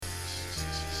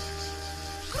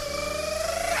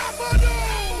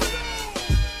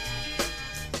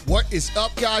What is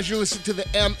up, guys? You're listening to the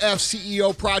MF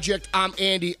CEO Project. I'm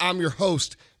Andy. I'm your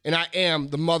host, and I am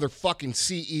the motherfucking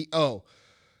CEO.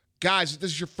 Guys, if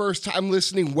this is your first time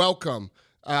listening, welcome.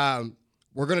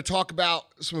 We're going to talk about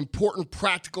some important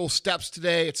practical steps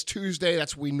today. It's Tuesday.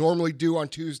 That's what we normally do on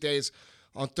Tuesdays.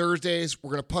 On Thursdays,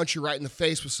 we're going to punch you right in the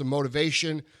face with some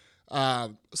motivation. So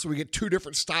we get two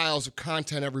different styles of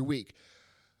content every week.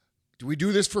 Do we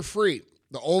do this for free?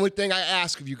 The only thing I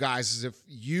ask of you guys is if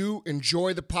you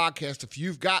enjoy the podcast, if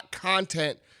you've got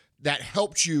content that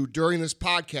helped you during this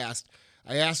podcast,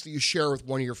 I ask that you share with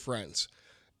one of your friends.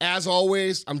 As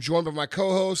always, I'm joined by my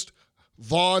co-host,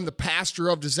 Vaughn, the pastor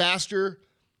of disaster.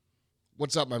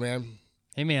 What's up, my man?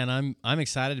 Hey, man, I'm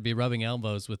excited to be rubbing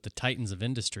elbows with the titans of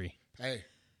industry. Hey.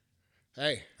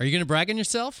 Are you going to brag on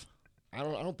yourself? I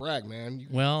don't brag, man.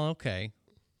 Well, okay.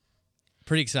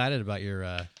 Pretty excited about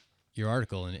your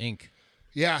article in Inc.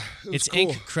 Yeah, it's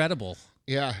cool. Incredible.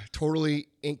 Yeah, totally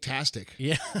inktastic.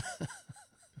 Yeah.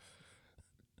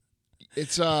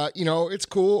 It's it's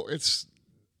cool.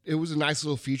 It was a nice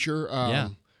little feature.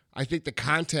 Yeah. I think the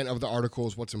content of the article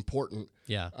is what's important.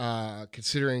 Yeah.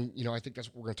 Considering, I think that's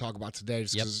what we're going to talk about today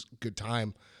just because it's a good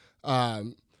time.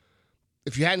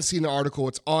 If you hadn't seen the article,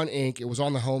 it's on Inc. It was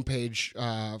on the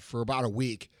homepage for about a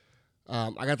week.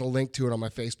 I got the link to it on my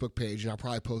Facebook page, and I'll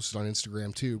probably post it on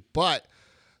Instagram too. But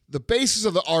the basis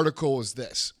of the article is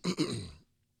this.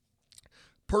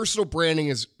 Personal branding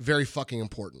is very fucking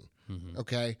important,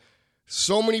 okay?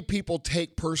 So many people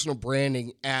take personal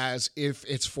branding as if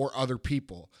it's for other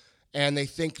people, and they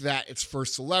think that it's for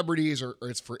celebrities or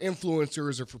it's for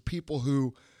influencers or for people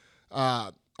who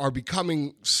are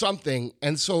becoming something.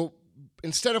 And so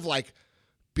instead of like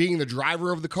being the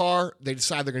driver of the car, they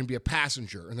decide they're going to be a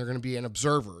passenger and they're going to be an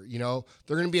observer. They're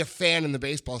going to be a fan in the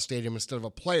baseball stadium instead of a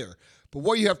player. But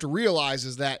what you have to realize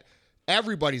is that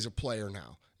everybody's a player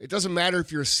now. It doesn't matter if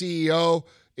you're a CEO,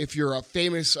 if you're a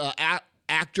famous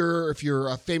actor, if you're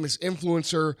a famous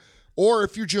influencer, or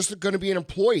if you're just going to be an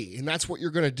employee and that's what you're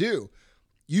going to do.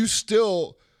 You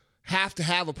still have to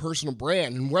have a personal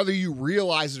brand. And whether you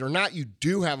realize it or not, you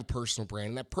do have a personal brand.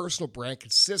 And that personal brand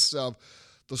consists of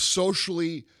the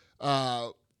social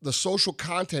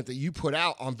content that you put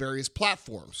out on various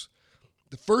platforms.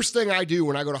 The first thing I do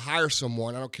when I go to hire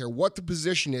someone, I don't care what the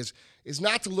position is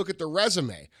not to look at their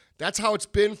resume. That's how it's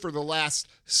been for the last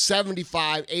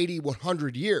 75, 80,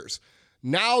 100 years.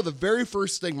 Now, the very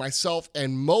first thing myself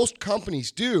and most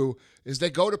companies do is they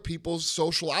go to people's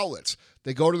social outlets.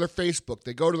 They go to their Facebook,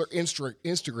 they go to their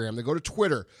Instagram, they go to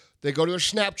Twitter, they go to their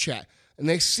Snapchat, and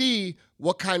they see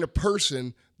what kind of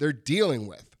person they're dealing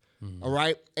with, all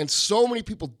right? And so many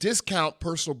people discount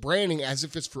personal branding as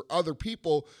if it's for other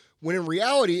people, when in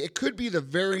reality, it could be the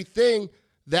very thing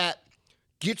that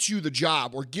gets you the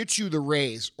job or gets you the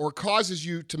raise or causes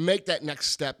you to make that next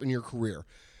step in your career.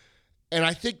 And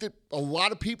I think that a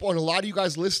lot of people and a lot of you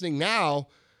guys listening now,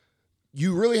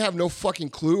 you really have no fucking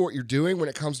clue what you're doing when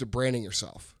it comes to branding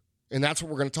yourself. And that's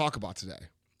what we're going to talk about today.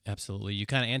 Absolutely. You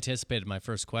kind of anticipated my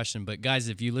first question. But guys,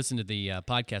 if you listen to the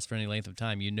podcast for any length of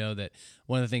time, you know that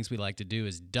one of the things we like to do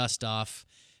is dust off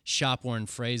shop-worn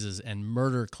phrases and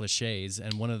murder cliches.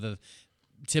 And one of the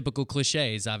typical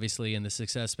cliches, obviously, in the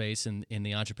success space and in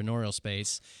the entrepreneurial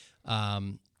space,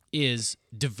 is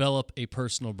develop a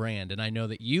personal brand. And I know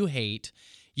that you hate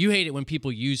it when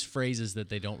people use phrases that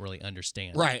they don't really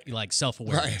understand. Right. Like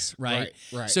self-awareness, right?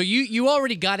 Right. So you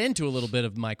already got into a little bit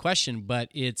of my question, but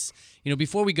it's,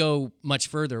 before we go much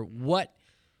further,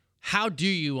 how do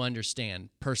you understand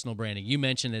personal branding? You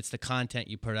mentioned it's the content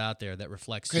you put out there that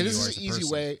reflects who you are as a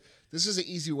person. This is an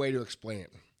easy way to explain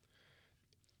it.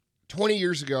 20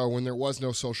 years ago, when there was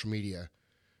no social media,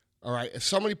 all right, if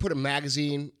somebody put a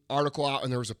magazine article out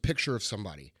and there was a picture of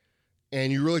somebody,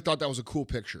 and you really thought that was a cool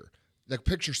picture, the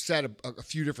picture said a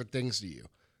few different things to you,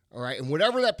 all right? And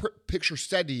whatever that picture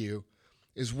said to you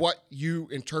is what you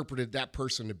interpreted that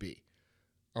person to be,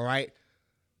 all right?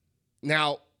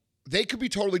 Now, they could be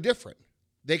totally different.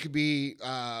 They could be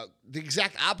the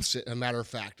exact opposite, as a matter of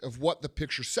fact, of what the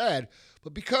picture said.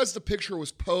 But because the picture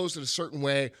was posed in a certain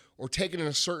way or taken in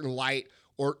a certain light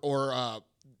or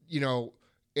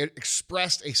it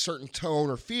expressed a certain tone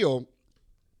or feel,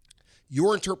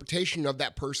 your interpretation of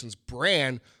that person's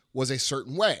brand was a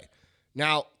certain way.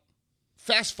 Now,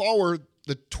 fast forward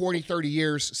the 20, 30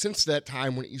 years since that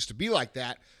time when it used to be like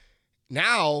that,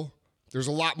 now there's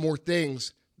a lot more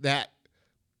things that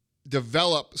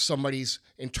develop somebody's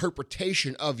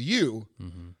interpretation of you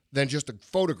than just a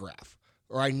photograph.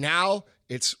 All right, now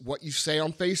it's what you say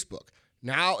on Facebook.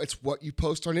 Now it's what you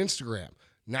post on Instagram.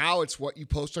 Now it's what you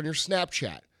post on your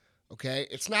Snapchat. Okay,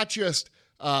 it's not just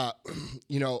a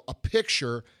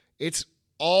picture. It's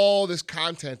all this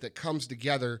content that comes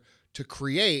together to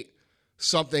create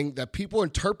something that people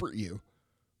interpret you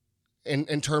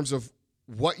in terms of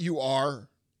what you are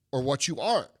or what you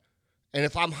aren't. And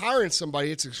if I'm hiring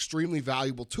somebody, it's an extremely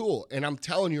valuable tool. And I'm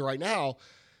telling you right now,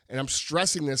 and I'm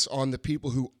stressing this on the people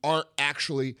who aren't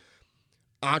actually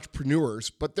entrepreneurs,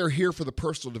 but they're here for the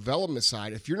personal development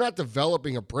side. If you're not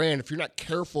developing a brand, if you're not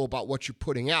careful about what you're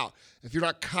putting out, if you're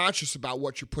not conscious about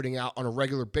what you're putting out on a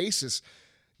regular basis,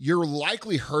 you're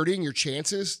likely hurting your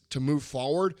chances to move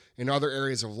forward in other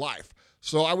areas of life.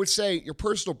 So I would say your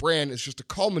personal brand is just a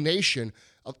culmination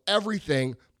of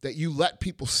everything that you let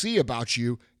people see about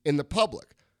you in the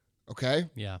public. Okay?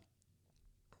 Yeah.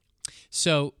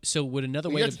 So would another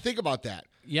way you have to think about that.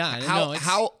 Yeah,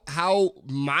 how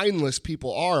mindless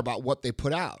people are about what they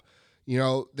put out. You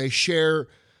know, they share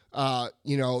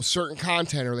certain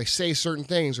content, or they say certain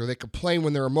things, or they complain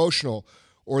when they're emotional,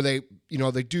 or they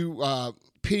do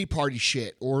pity party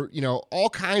shit, or all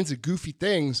kinds of goofy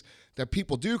things that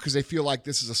people do because they feel like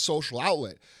this is a social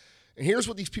outlet. And here's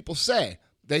what these people say.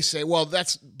 They say, well,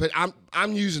 but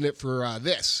I'm using it for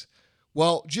this.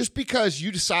 Well, just because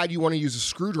you decide you want to use a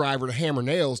screwdriver to hammer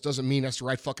nails doesn't mean that's the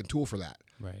right fucking tool for that.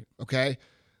 Right. Okay?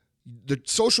 The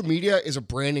social media is a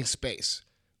branding space.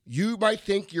 You might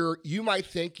think you're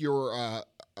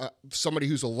somebody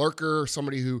who's a lurker,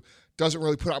 somebody who doesn't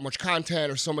really put out much content,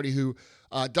 or somebody who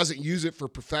doesn't use it for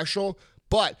professional.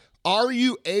 But are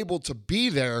you able to be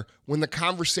there when the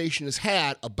conversation is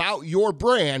had about your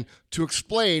brand to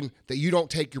explain that you don't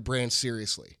take your brand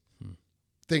seriously?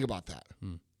 Think about that.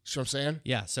 See what I'm saying?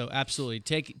 Yeah, so absolutely.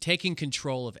 Taking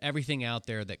control of everything out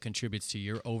there that contributes to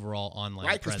your overall online presence.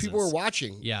 Right, because people are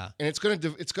watching. Yeah. And it's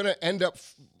gonna end up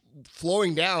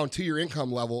flowing down to your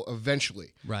income level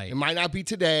eventually. Right. It might not be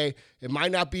today. It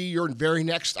might not be your very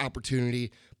next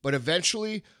opportunity. But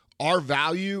eventually, our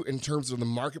value in terms of the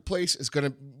marketplace is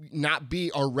going to not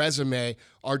be our resume,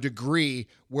 our degree,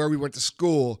 where we went to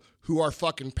school, who our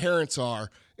fucking parents are.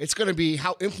 It's going to be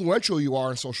how influential you are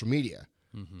on social media.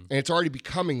 Mm-hmm. And it's already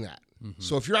becoming that. Mm-hmm.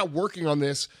 So if you're not working on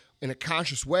this in a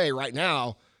conscious way right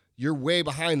now, you're way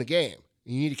behind the game.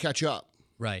 You need to catch up.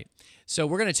 Right. So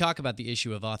we're going to talk about the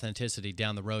issue of authenticity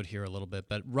down the road here a little bit,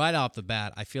 but right off the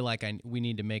bat, I feel like we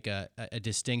need to make a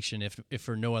distinction, if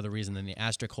for no other reason than the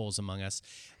asterisk holes among us,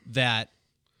 that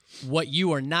what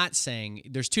you are not saying,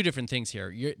 there's two different things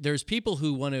here. There's people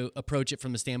who want to approach it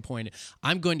from the standpoint,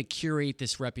 I'm going to curate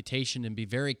this reputation and be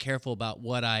very careful about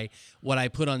what I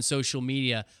put on social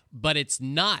media, but it's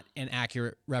not an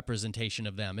accurate representation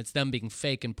of them. It's them being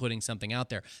fake and putting something out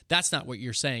there. That's not what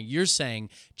you're saying. You're saying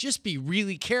just be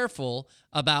really careful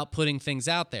about putting things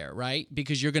out there, right?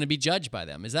 Because you're going to be judged by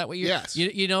them. Is that what you're? Yes.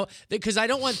 Because I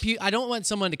don't want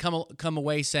someone to come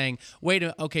away saying, wait,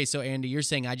 okay, so Andy, you're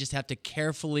saying I just have to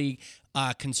carefully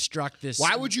construct this.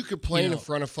 Why would you complain in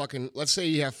front of fucking? Let's say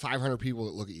you have 500 people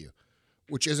that look at you,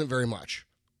 which isn't very much.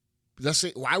 Let's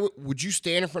say, why would you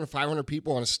stand in front of 500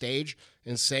 people on a stage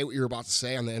and say what you're about to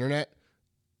say on the internet?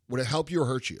 Would it help you or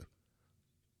hurt you?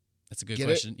 That's a good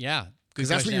question. Yeah, because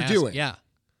that's what you're doing. Yeah.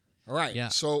 All right. Yeah.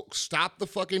 So stop the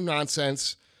fucking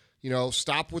nonsense.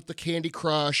 Stop with the Candy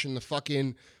Crush and the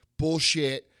fucking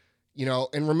bullshit.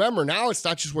 And remember, now it's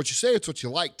not just what you say; it's what you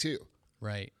like too.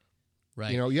 Right.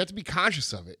 Right. You have to be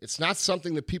conscious of it. It's not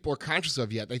something that people are conscious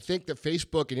of yet. They think that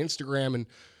Facebook and Instagram and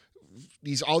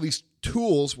all these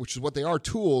tools, which is what they are,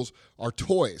 tools, are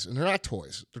toys, and they're not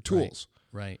toys. They're tools.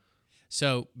 Right.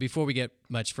 So before we get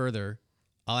much further,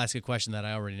 I'll ask a question that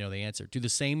I already know the answer. Do the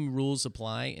same rules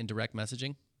apply in direct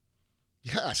messaging?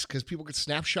 Yes, because people could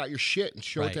snapshot your shit and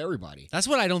show it to everybody. That's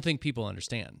what I don't think people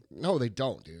understand. No, they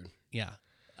don't, dude. Yeah.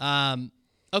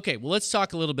 Okay, well, let's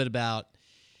talk a little bit about.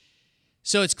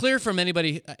 So it's clear from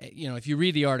anybody, if you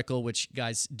read the article, which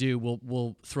guys do,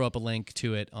 we'll throw up a link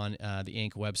to it on the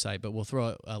Inc. website, but we'll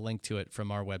throw a link to it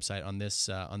from our website on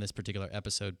this particular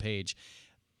episode page.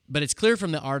 But it's clear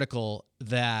from the article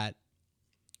that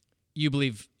you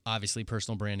believe, obviously,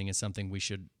 personal branding is something we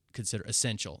should consider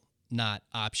essential, not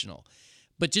optional.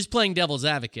 But just playing devil's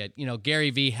advocate, Gary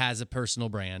Vee has a personal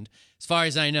brand. As far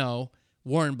as I know,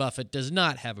 Warren Buffett does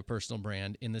not have a personal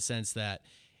brand in the sense that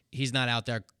he's not out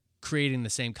there creating the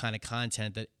same kind of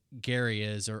content that Gary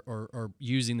is or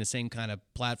using the same kind of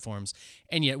platforms.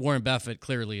 And yet Warren Buffett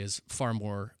clearly is far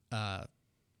more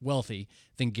wealthy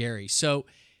than Gary. So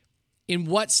in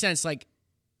what sense,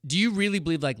 do you really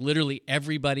believe literally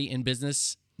everybody in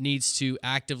business needs to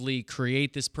actively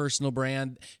create this personal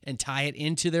brand and tie it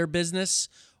into their business?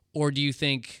 Or do you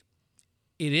think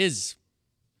it is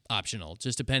optional,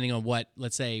 just depending on what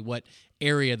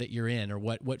area that you're in or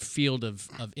what field of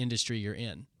industry you're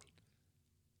in?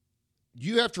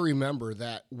 You have to remember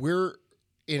that we're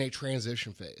in a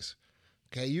transition phase.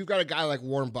 Okay, you've got a guy like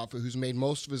Warren Buffett who's made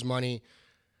most of his money,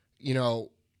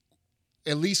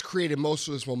 at least created most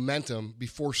of his momentum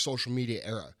before social media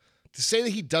era. To say that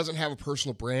he doesn't have a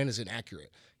personal brand is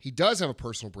inaccurate. He does have a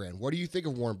personal brand. What do you think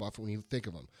of Warren Buffett when you think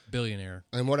of him? Billionaire.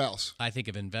 And what else? I think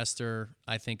of investor.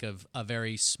 I think of a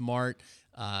very smart,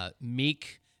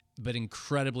 meek, but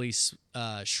incredibly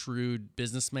shrewd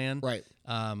businessman. Right.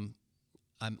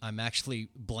 I'm actually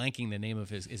blanking the name of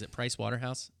his. Is it Price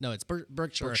Waterhouse? No, it's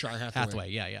Berkshire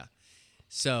Hathaway. Yeah.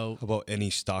 So how about any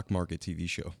stock market TV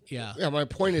show? Yeah. Yeah. My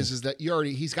point is that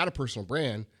he's got a personal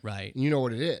brand. Right. And you know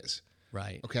what it is.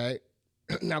 Right. Okay.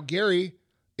 Now Gary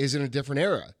is in a different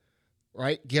era,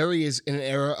 right? Gary is in an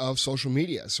era of social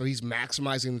media, so he's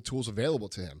maximizing the tools available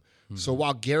to him. Mm-hmm. So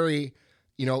while Gary,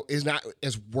 is not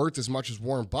as worth as much as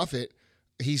Warren Buffett,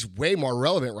 he's way more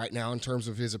relevant right now in terms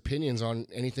of his opinions on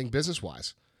anything business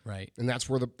wise. Right. And that's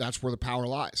where the power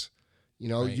lies.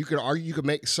 Right. You could argue, you could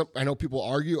make some. I know people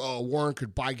argue, oh, Warren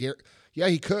could buy Gary. Yeah,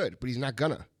 he could, but he's not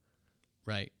gonna.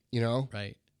 Right.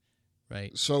 Right.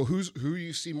 Right. So who do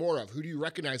you see more of? Who do you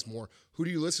recognize more? Who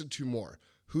do you listen to more?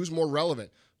 Who's more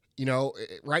relevant?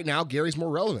 Right now, Gary's more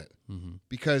relevant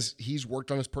because he's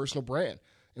worked on his personal brand.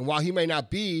 And while he may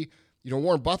not be,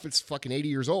 Warren Buffett's fucking 80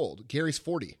 years old. Gary's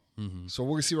 40. Mm-hmm. So we're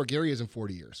going to see where Gary is in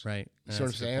 40 years. Right. You see what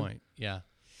I'm saying? Point. Yeah.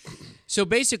 So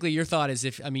basically your thought is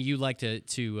you like to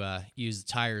use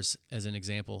tires as an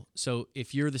example. So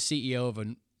if you're the CEO of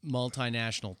a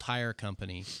multinational tire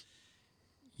company,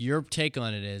 your take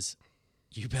on it is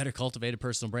you better cultivate a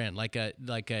personal brand, like a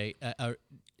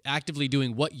actively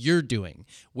doing what you're doing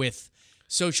with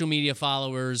social media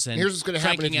followers and here's what's going to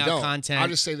happen if you don't. Content. I'll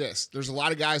just say this. There's a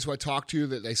lot of guys who I talk to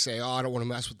that they say, oh, I don't want to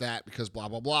mess with that because blah,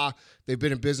 blah, blah. They've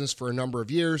been in business for a number of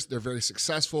years. They're very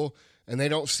successful, and they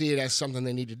don't see it as something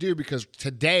they need to do because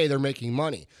today they're making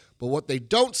money. But what they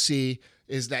don't see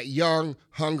is that young,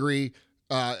 hungry,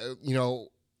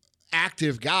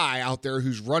 active guy out there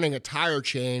who's running a tire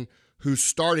chain, who's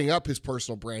starting up his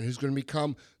personal brand, who's going to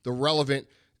become the relevant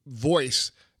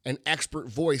voice, an expert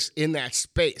voice in that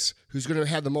space, who's going to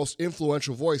have the most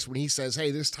influential voice when he says,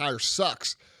 hey, this tire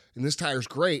sucks and this tire's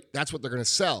great. That's what they're going to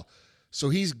sell. So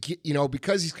he's,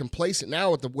 because he's complacent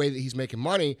now with the way that he's making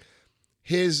money,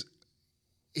 his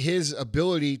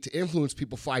ability to influence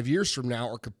people 5 years from now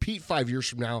or compete 5 years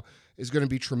from now is going to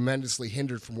be tremendously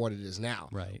hindered from what it is now.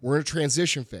 Right. We're in a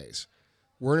transition phase.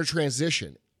 We're in a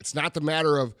transition. It's not the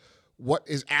matter of what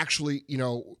is actually,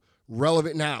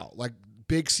 relevant now. Like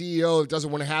big CEO that doesn't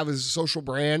want to have his social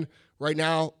brand right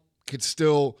now he's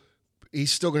still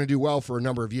going to do well for a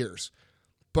number of years.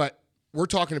 But we're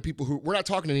talking to people we're not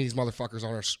talking to any of these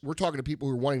motherfuckers we're talking to people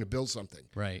who are wanting to build something.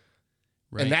 Right.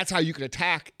 And that's how you can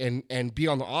attack and be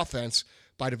on the offense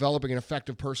by developing an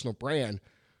effective personal brand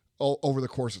over the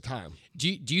course of time. Do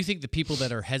you think the people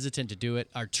that are hesitant to do it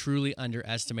are truly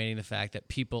underestimating the fact that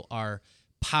people are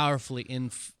powerfully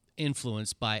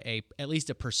influenced by at least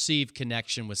a perceived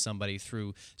connection with somebody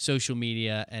through social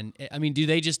media? And I mean, do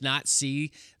they just not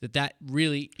see that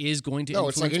really is going to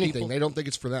influence it's like anything. people? They don't think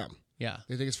it's for them. Yeah.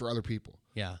 They think it's for other people.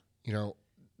 Yeah.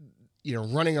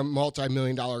 Running a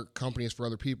multi-million-dollar company is for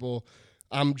other people.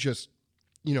 I'm just,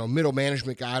 middle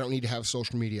management guy. I don't need to have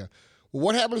social media. Well,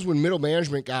 what happens when middle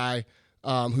management guy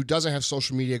who doesn't have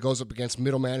social media goes up against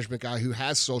middle management guy who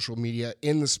has social media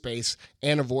in the space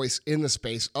and a voice in the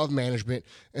space of management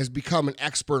and has become an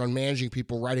expert on managing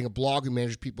people, writing a blog who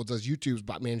manages people, does YouTubes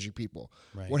about managing people?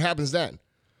 Right. What happens then?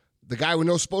 The guy with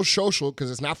no social, because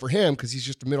it's not for him, because he's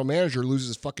just a middle manager, loses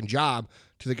his fucking job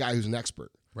to the guy who's an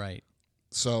expert. Right.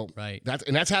 So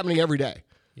that's happening every day.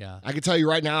 Yeah. I can tell you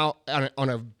right now,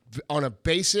 on a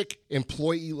basic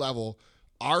employee level,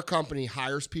 our company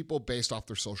hires people based off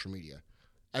their social media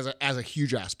as a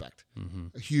huge aspect. Mm-hmm.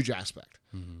 A huge aspect.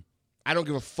 Mm-hmm. I don't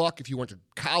give a fuck if you went to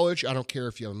college. I don't care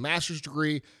if you have a master's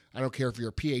degree. I don't care if you're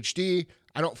a PhD.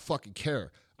 I don't fucking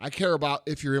care. I care about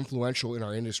if you're influential in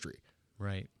our industry.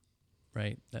 Right.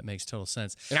 Right. That makes total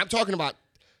sense. And I'm talking about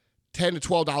 $10 to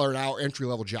 $12 an hour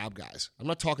entry-level job guys. I'm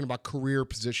not talking about career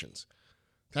positions.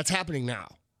 That's happening now.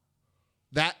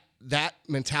 That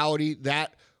mentality,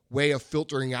 that way of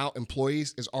filtering out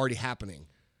employees is already happening,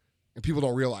 and people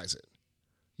don't realize it.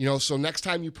 So next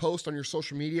time you post on your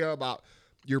social media about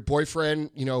your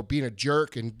boyfriend, being a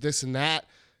jerk and this and that,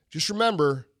 just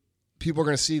remember, people are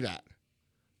going to see that.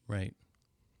 Right.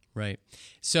 Right.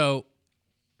 So,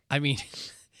 I mean,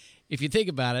 if you think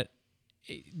about it,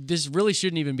 this really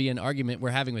shouldn't even be an argument we're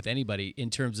having with anybody in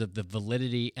terms of the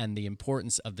validity and the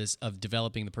importance of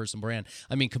developing the personal brand.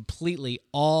 I mean, completely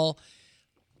all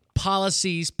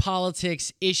policies,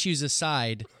 politics, issues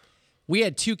aside, We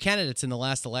had two candidates in the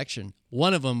last election.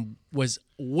 One of them was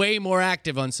way more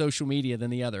active on social media than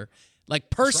the other. Like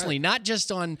personally, not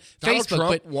just on Donald Facebook,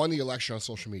 Trump but won the election on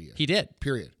social media. he did.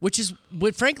 Period. Which is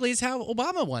what, frankly, is how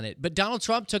Obama won it. But Donald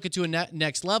Trump took it to a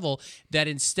next level. That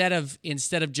instead of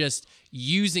just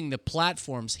using the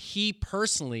platforms, he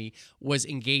personally was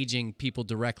engaging people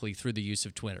directly through the use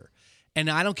of Twitter. And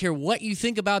I don't care what you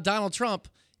think about Donald Trump,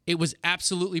 it was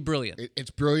absolutely brilliant.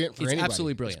 It's brilliant for anybody.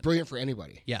 Absolutely brilliant. It's brilliant for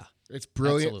anybody. Yeah, It's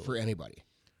brilliant absolutely. for anybody.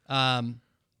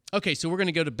 Okay, so we're going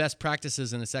to go to best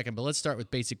practices in a second, but let's start with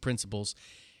basic principles.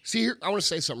 See, here, I want to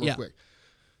say something real Yeah. quick.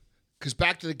 Because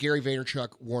back to the Gary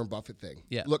Vaynerchuk, Warren Buffett thing.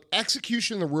 Yeah. Look,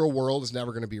 execution in the real world is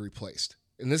never going to be replaced.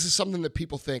 And this is something that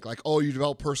people think like, oh, you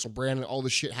develop personal brand and all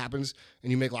this shit happens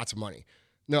and you make lots of money.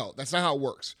 No, that's not how it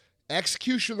works.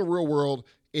 Execution in the real world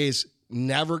is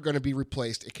never going to be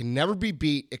replaced. It can never be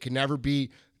beat. It can never be,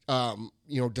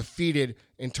 defeated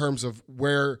in terms of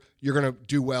where you're going to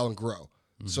do well and grow.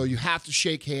 So you have to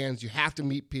shake hands. You have to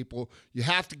meet people. You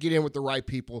have to get in with the right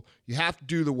people. You have to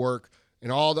do the work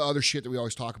and all the other shit that we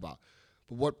always talk about.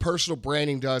 But what personal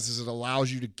branding does is it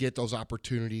allows you to get those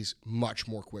opportunities much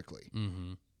more quickly.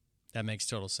 That makes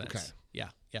total sense. Okay.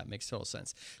 Yeah, it makes total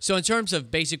sense. So in terms of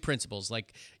basic principles,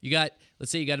 like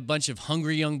let's say you got a bunch of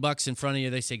hungry young bucks in front of you.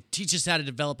 They say, teach us how to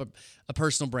develop a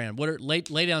personal brand.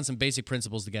 Lay down some basic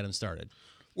principles to get them started.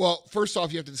 Well, first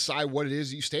off, you have to decide what it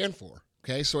is you stand for.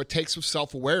 Okay, so it takes some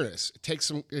self-awareness.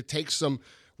 It takes some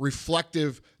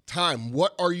reflective time.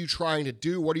 What are you trying to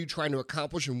do? What are you trying to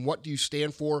accomplish? And what do you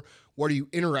stand for? What are you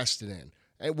interested in?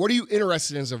 And what are you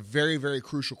interested in is a very, very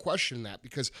crucial question in that,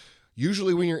 because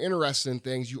usually when you're interested in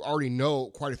things, you already know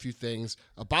quite a few things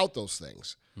about those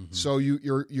things. So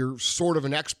you're sort of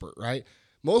an expert, right?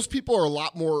 Most people are a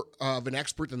lot more of an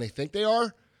expert than they think they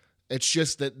are. It's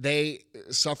just that they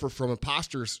suffer from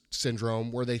imposter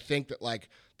syndrome where they think that like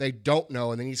they don't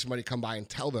know and they need somebody to come by and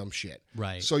tell them shit.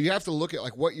 Right. So you have to look at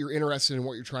like what you're interested in,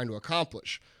 what you're trying to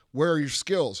accomplish. Where are your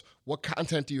skills? What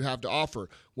content do you have to offer?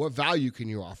 What value can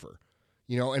you offer?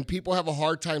 And people have a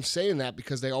hard time saying that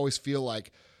because they always feel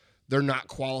like they're not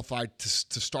qualified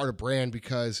to start a brand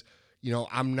because,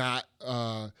 I'm not,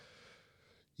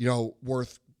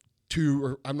 worth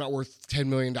I'm not worth $10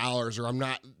 million, or I'm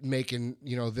not making,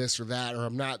 this or that, or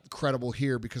I'm not credible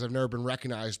here because I've never been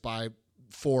recognized by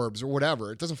Forbes or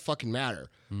whatever. It doesn't fucking matter.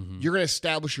 You're going to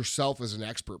establish yourself as an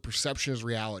expert. Perception is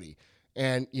reality.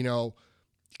 And,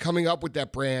 coming up with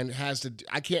that brand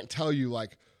I can't tell you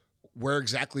like where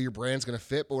exactly your brand's going to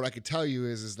fit, but what I could tell you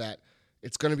is that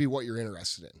it's going to be what you're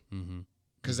interested in.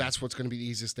 Because that's what's going to be the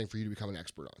easiest thing for you to become an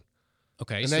expert on.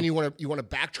 Okay. And then you want to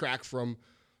backtrack from,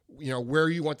 where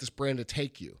you want this brand to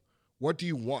take you. What do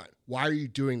you want? Why are you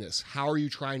doing this? How are you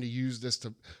trying to use this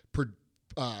to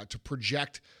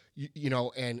project,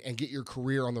 and get your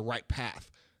career on the right path?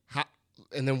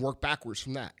 And then work backwards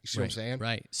from that. You see what I'm saying?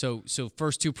 Right. So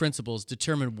first two principles: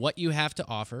 determine what you have to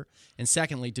offer, and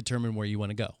secondly, determine where you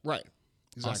want to go. Right.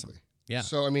 Exactly. Awesome. Yeah.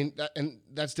 So I mean,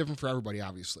 that's different for everybody,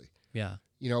 obviously. Yeah.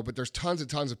 But there's tons and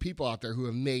tons of people out there who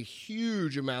have made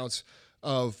huge amounts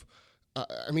of.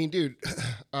 Dude,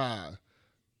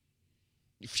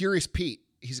 Furious Pete,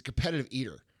 he's a competitive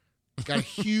eater. He's got a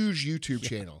huge YouTube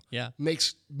channel. Yeah.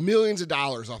 Makes millions of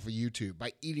dollars off of YouTube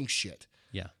by eating shit.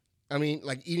 Yeah. I mean,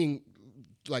 like eating,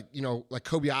 like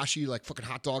Kobayashi, like fucking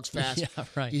hot dogs fast. Yeah,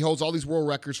 right. He holds all these world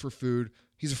records for food.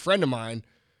 He's a friend of mine.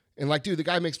 And like, dude, the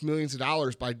guy makes millions of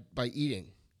dollars by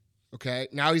eating. Okay.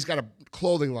 Now he's got a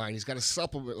clothing line. He's got a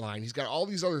supplement line. He's got all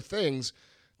these other things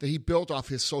that he built off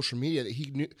his social media that he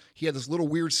knew he had this little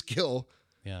weird skill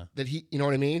that he, you know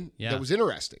what I mean? Yeah. That was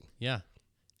interesting. Yeah.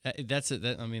 That's it.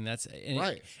 That's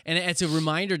right. And it's a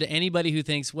reminder to anybody who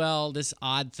thinks, well, this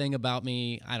odd thing about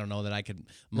me, I don't know that I could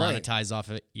monetize off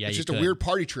of it. Yeah, it's you just could. a weird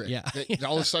party trick that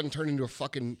all of a sudden turned into a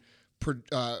fucking,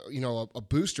 a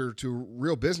booster to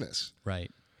real business. Right.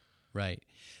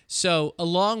 So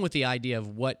along with the idea of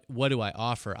what do I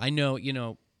offer, I know,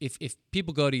 if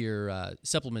people go to your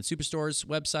Supplement Superstore's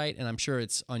website, and I'm sure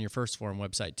it's on your First Forum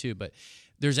website too, but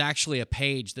there's actually a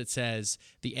page that says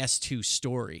the S2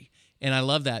 story. And I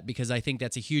love that because I think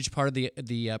that's a huge part of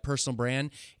the personal brand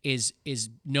is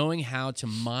knowing how to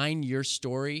mine your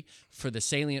story for the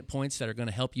salient points that are going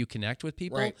to help you connect with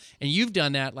people. Right. And you've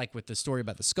done that, like with the story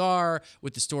about the scar,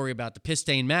 with the story about the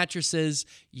piss-stained mattresses.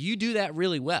 You do that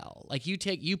really well. Like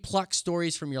you pluck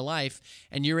stories from your life,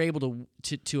 and you're able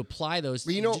to apply those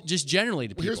just generally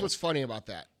to people. Here's what's funny about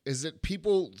that is that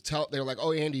people they're like,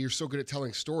 "Oh, Andy, you're so good at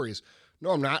telling stories."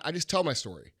 No, I'm not. I just tell my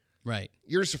story. Right.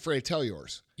 You're just afraid to tell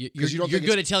yours. You're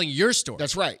good at telling your story.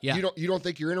 That's right. Yeah. You don't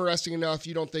think you're interesting enough.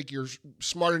 You don't think you're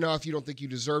smart enough. You don't think you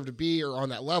deserve to be or on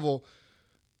that level.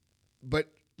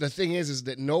 but the thing is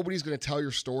that nobody's going to tell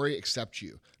your story except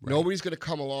you. Right. Nobody's going to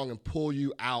come along and pull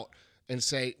you out and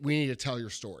say, we need to tell your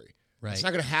story. Right. It's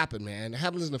not going to happen, man. It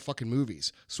happens in the fucking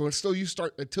movies. So until you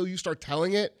start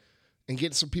telling it and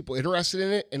getting some people interested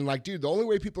in it, and like, dude, the only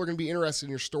way people are going to be interested in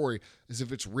your story is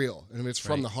if it's real and if it's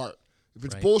from the heart. If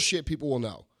it's bullshit, people will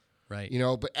know. Right. You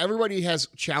know, but everybody has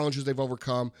challenges they've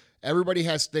overcome. Everybody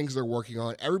has things they're working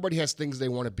on. Everybody has things they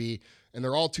want to be, and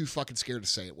they're all too fucking scared to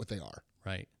say it, what they are.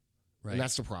 Right. Right. And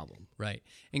that's the problem. Right.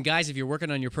 And guys, if you're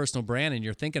working on your personal brand and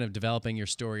you're thinking of developing your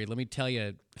story, let me tell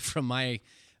you from my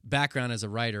background as a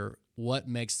writer, what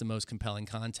makes the most compelling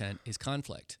content is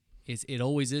conflict. It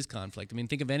always is conflict. I mean,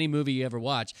 think of any movie you ever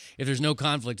watch. If there's no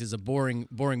conflict, it's a boring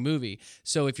movie.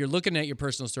 So if you're looking at your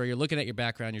personal story, you're looking at your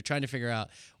background, you're trying to figure out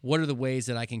what are the ways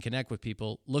that I can connect with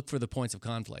people, look for the points of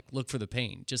conflict, look for the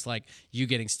pain. Just like you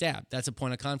getting stabbed, that's a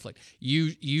point of conflict.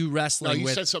 You wrestling you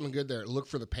with... said something good there. Look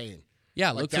for the pain.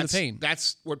 Yeah, look for the pain.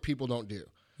 That's what people don't do.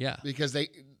 Yeah. Because they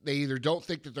either don't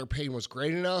think that their pain was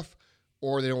great enough,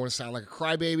 or they don't want to sound like a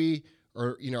crybaby,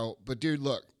 or, you know, but dude,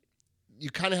 look, you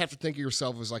kind of have to think of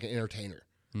yourself as like an entertainer.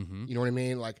 Mm-hmm. You know what I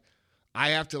mean? Like, I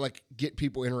have to like get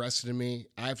people interested in me.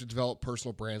 I have to develop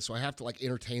personal brands, so I have to like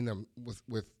entertain them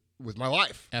with my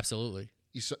life. Absolutely.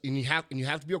 You have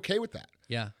to be okay with that.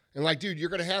 Yeah. And like, dude, you're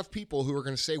gonna have people who are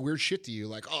gonna say weird shit to you,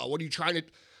 like, oh, what are you trying to?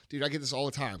 Dude, I get this all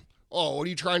the time. Oh, what are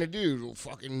you trying to do?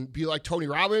 Fucking be like Tony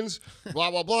Robbins? Blah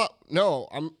blah blah. No,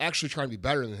 I'm actually trying to be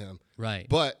better than him. Right.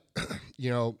 But you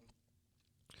know,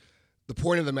 the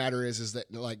point of the matter is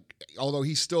that, like, although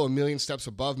he's still 1,000,000 steps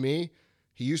above me,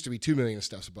 he used to be 2,000,000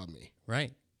 steps above me.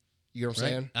 Right. You know what I'm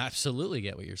saying? I absolutely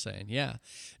get what you're saying. Yeah.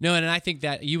 No, and I think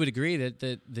that you would agree that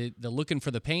the looking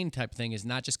for the pain type thing is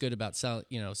not just good about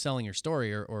selling your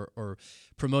story or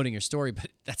promoting your story, but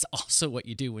that's also what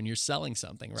you do when you're selling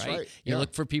something, right? That's right. You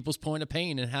look for people's point of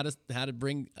pain and how to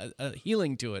bring a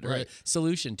healing to it or a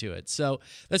solution to it. So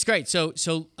that's great. So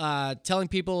telling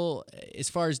people as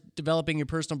far as developing your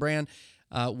personal brand,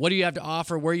 what do you have to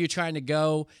offer? Where are you trying to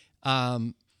go?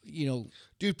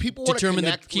 Dude, people want to determine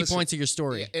connect, the key points of your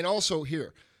story. And also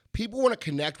here, people want to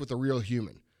connect with a real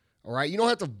human. All right, you don't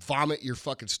have to vomit your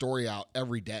fucking story out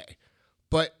every day,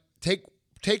 but take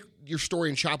your story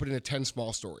and chop it into 10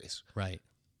 small stories, right?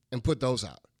 And put those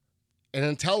out, and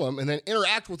then tell them, and then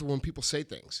interact with them when people say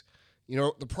things. You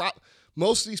know,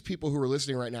 most of these people who are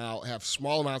listening right now have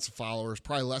small amounts of followers,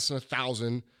 probably less than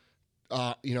 1,000,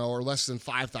 or less than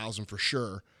 5,000 for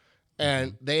sure,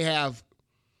 and they have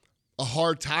a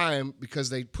hard time because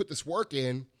they put this work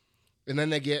in and then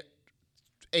they get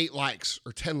 8 likes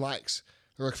or 10 likes.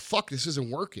 They're like, fuck, this isn't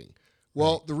working.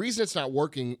 Well, the reason it's not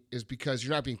working is because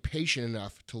you're not being patient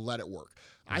enough to let it work.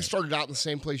 Right. I started out in the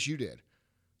same place you did.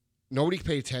 Nobody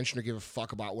paid attention or gave a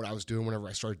fuck about what I was doing whenever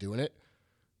I started doing it.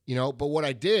 You know, but what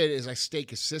I did is I stayed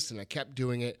consistent. I kept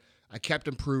doing it. I kept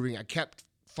improving. I kept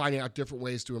finding out different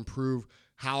ways to improve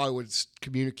how I would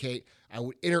communicate. I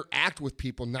would interact with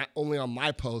people not only on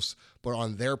my posts, but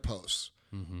on their posts.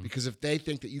 Mm-hmm. Because if they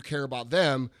think that you care about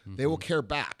them, they will care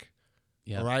back.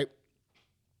 Yeah. All right?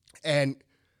 And,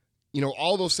 you know,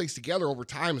 all those things together over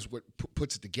time is what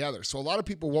puts it together. So a lot of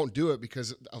people won't do it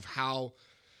because of how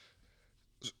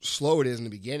slow it is in the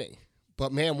beginning.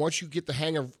 But, man, once you get the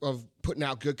hang of putting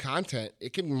out good content,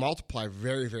 it can multiply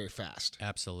very, very fast.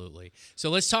 Absolutely. So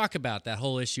let's talk about that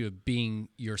whole issue of being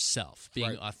yourself,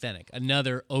 being authentic.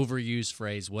 Another overused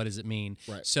phrase. What does it mean?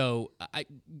 Right. So,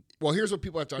 well, here's what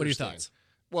people have to understand. What are your thoughts?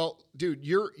 Well, dude,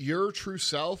 your true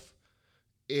self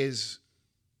is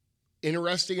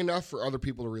interesting enough for other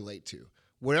people to relate to.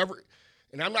 Whatever.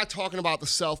 And I'm not talking about the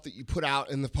self that you put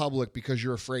out in the public because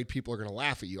you're afraid people are going to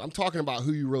laugh at you. I'm talking about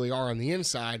who you really are on the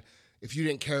inside if you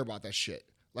didn't care about that shit.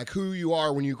 Like who you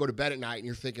are when you go to bed at night and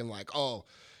you're thinking like, oh,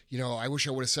 you know, I wish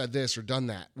I would have said this or done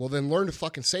that. Well, then learn to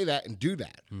fucking say that and do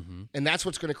that. Mm-hmm. And that's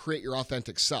what's going to create your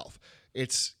authentic self.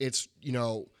 It's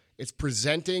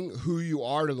presenting who you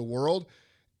are to the world.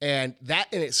 And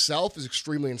that in itself is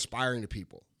extremely inspiring to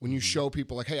people. When you show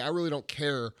people like, hey, I really don't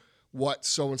care what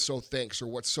so-and-so thinks or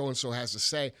what so-and-so has to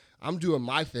say. I'm doing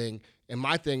my thing, and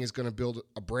my thing is going to build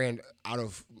a brand out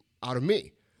of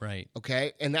me. Right.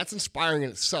 Okay? And that's inspiring in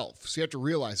itself. So you have to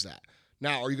realize that.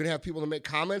 Now, are you going to have people that make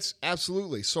comments?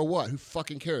 Absolutely. So what? Who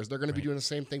fucking cares? They're going to be doing the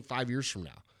same thing 5 years from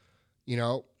now. You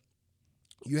know?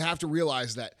 You have to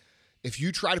realize that if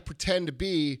you try to pretend to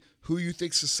be who you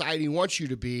think society wants you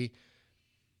to be,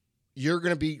 you're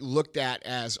going to be looked at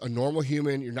as a normal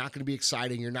human. You're not going to be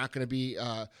exciting. You're not going to be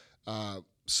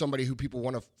somebody who people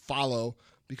want to follow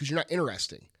because you're not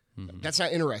interesting. Mm-hmm. That's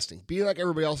not interesting. Being like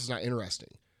everybody else is not interesting.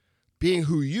 Being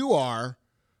who you are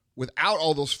without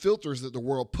all those filters that the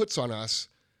world puts on us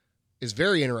is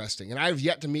very interesting. And I've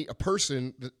yet to meet a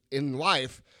person in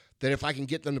life that if I can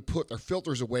get them to put their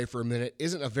filters away for a minute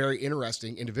isn't a very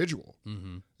interesting individual.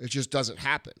 Mm-hmm. It just doesn't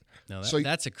happen. No, so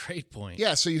that's a great point.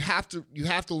 Yeah, so you have to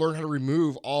learn how to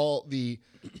remove all the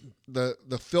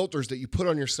filters that you put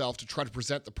on yourself to try to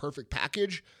present the perfect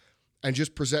package, and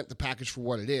just present the package for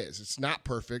what it is. It's not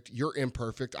perfect. You're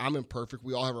imperfect. I'm imperfect.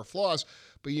 We all have our flaws.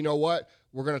 But you know what?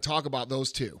 We're going to talk about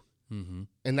those too. Mm-hmm.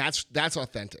 And that's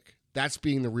authentic. That's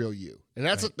being the real you. And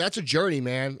that's a journey,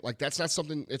 man. Like, that's not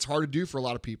something, it's hard to do for a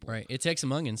lot of people. Right. It takes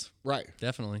some onions. Right.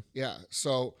 Definitely. Yeah.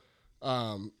 So,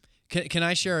 can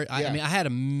I share? I mean, I had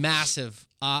a massive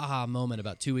aha moment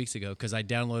about 2 weeks ago because I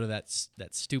downloaded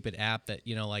that stupid app that,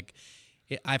 like,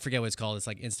 I forget what it's called. It's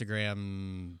like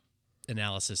Instagram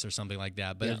analysis or something like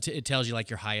that, but it tells you like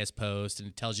your highest post, and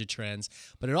it tells you trends,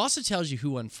 but it also tells you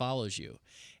who unfollows you.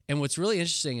 And what's really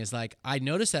interesting is, like, I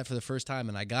noticed that for the first time,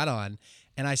 and I got on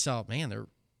and I saw, man,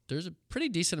 there's a pretty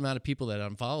decent amount of people that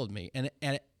unfollowed me. And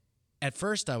at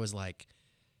first I was like,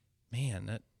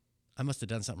 man, I must have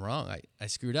done something wrong. I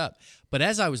screwed up. But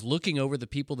as I was looking over the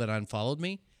people that unfollowed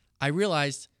me, I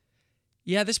realized,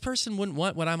 yeah, this person wouldn't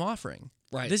want what I'm offering.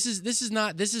 Right. This is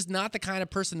not the kind of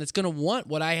person that's going to want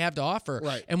what I have to offer.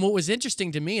 Right. And what was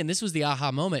interesting to me, and this was the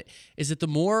aha moment, is that the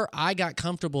more I got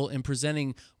comfortable in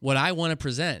presenting what I want to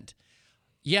present,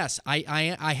 yes,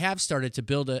 I have started to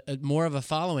build a more of a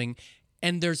following.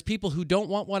 And there's people who don't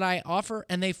want what I offer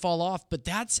and they fall off, but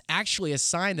that's actually a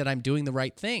sign that I'm doing the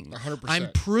right thing. 100%. I'm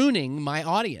pruning my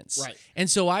audience. Right. And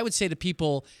so I would say to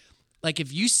people, like,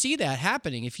 if you see that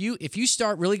happening, if you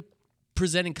start really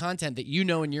presenting content that you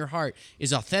know in your heart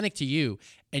is authentic to you,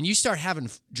 and you start having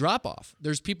drop off,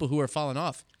 there's people who are falling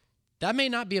off. That may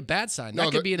not be a bad sign.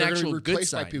 That could be an actual good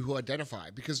sign. By people who identify,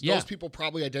 because those people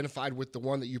probably identified with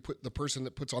the person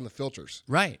that puts on the filters.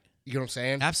 Right. You know what I'm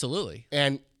saying? Absolutely.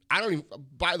 And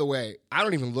by the way, I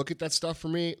don't even look at that stuff for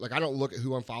me. Like, I don't look at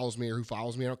who unfollows me or who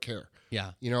follows me. I don't care.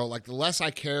 Yeah. Like, the less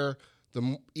I care,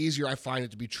 the easier I find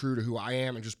it to be true to who I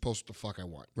am and just post what the fuck I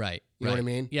want. Right. You know what I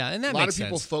mean? Yeah, and that a lot makes of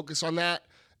people sense. focus on that,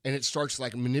 and it starts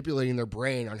like manipulating their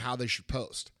brain on how they should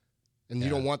post, and you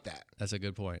don't want that. That's a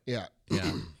good point. Yeah.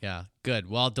 Yeah. Good.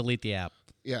 Well, I'll delete the app.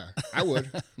 Yeah, I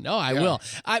would. No, I will.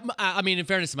 I mean, in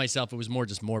fairness to myself, it was more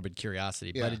just morbid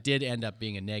curiosity, but it did end up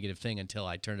being a negative thing until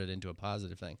I turned it into a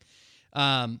positive thing.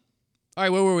 All right,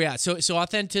 where were we at? So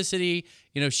authenticity,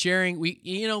 sharing.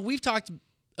 We've talked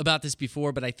about this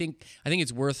before, but I think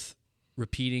it's worth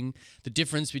repeating the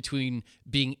difference between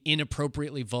being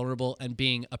inappropriately vulnerable and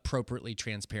being appropriately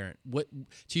transparent. What,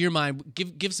 to your mind,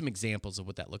 give some examples of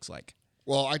what that looks like.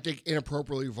 Well, I think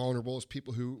inappropriately vulnerable is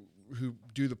people who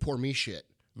do the poor me shit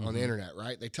on the internet,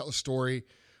 right? They tell a story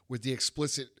with the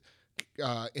explicit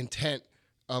intent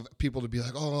of people to be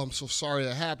like, oh, I'm so sorry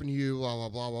that happened to you, blah, blah,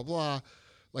 blah, blah, blah.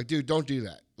 Like, dude, don't do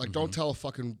that. Like, don't tell a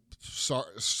fucking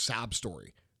sob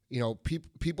story.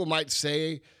 People might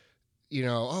say,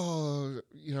 oh,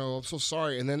 I'm so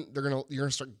sorry. And then you're going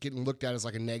to start getting looked at as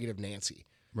like a negative Nancy.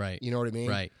 Right. You know what I mean?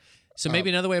 Right. So maybe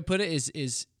another way to put it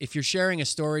is if you're sharing a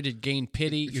story to gain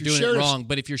pity, you're doing it wrong.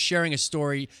 But if you're sharing a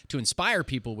story to inspire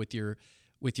people with your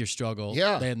struggle,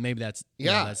 then maybe that's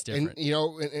different. And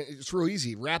it's real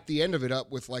easy. Wrap the end of it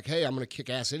up with like, hey, I'm going to kick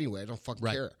ass anyway. I don't fucking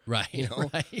care. Right.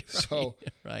 Right. So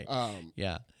right.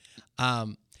 Yeah.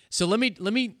 So let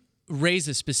me raise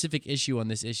a specific issue on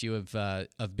this issue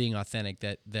of being authentic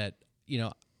that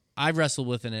I've wrestled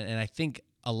with, and I think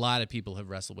a lot of people have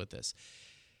wrestled with this.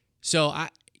 So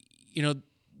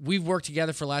we've worked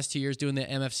together for the last 2 years doing the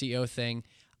MFCEO thing.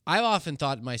 I've often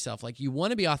thought to myself, like, you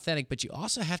want to be authentic, but you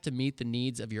also have to meet the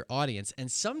needs of your audience.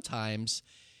 And sometimes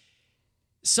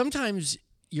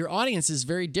your audience is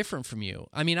very different from you.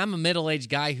 I mean, I'm a middle-aged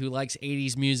guy who likes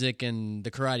 80s music and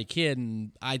The Karate Kid,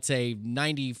 and I'd say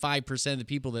 95% of the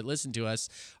people that listen to us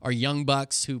are young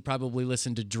bucks who probably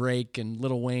listen to Drake and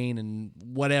Lil Wayne and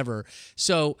whatever.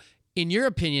 So in your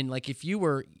opinion, like, if you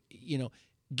were,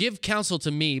 give counsel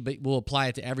to me, but we'll apply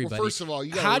it to everybody. Well, first of all,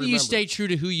 how do you stay true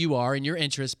to who you are and your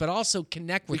interests, but also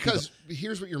connect with people? Because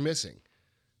here's what you're missing.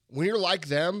 When you're like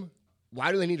them,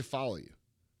 why do they need to follow you?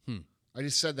 I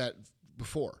just said that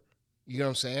before. You know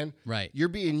what I'm saying? Right. You're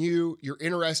being you. You're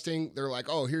interesting. They're like,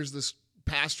 oh, here's this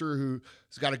pastor who's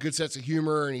got a good sense of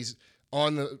humor, and he's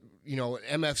on the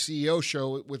an MFCEO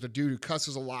show with a dude who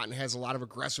cusses a lot and has a lot of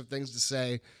aggressive things to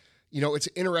say. It's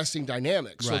an interesting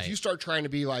dynamic. So if you start trying to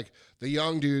be like the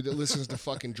young dude that listens to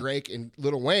fucking Drake and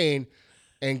Lil Wayne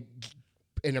and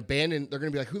abandon, they're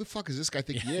going to be like, who the fuck is this guy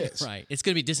think he is? Right. It's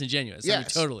going to be disingenuous. Yes. I mean,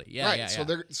 totally. Yeah. Right.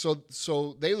 Yeah.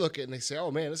 So they look at it and they say,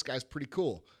 oh man, this guy's pretty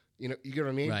cool. You get what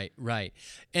I mean? Right.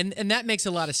 And that makes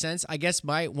a lot of sense. I guess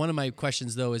one of my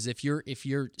questions though is if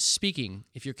you're speaking,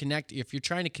 if you're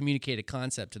trying to communicate a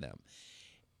concept to them,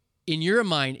 in your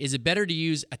mind, is it better to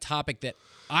use a topic that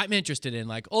I'm interested in,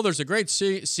 like, oh, there's a great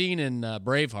scene in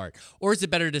Braveheart, or is it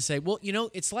better to say, well,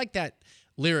 it's like that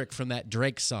lyric from that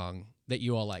Drake song that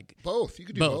you all like? Both. You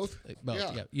could do both.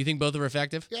 Yeah. You think both are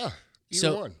effective? Yeah.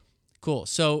 Either one. Cool.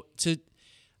 So it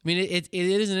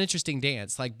is an interesting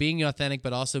dance, like being authentic,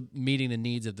 but also meeting the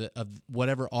needs of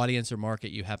whatever audience or market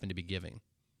you happen to be giving.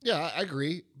 Yeah, I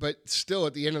agree. But still,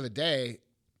 at the end of the day,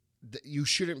 you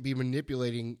shouldn't be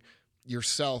manipulating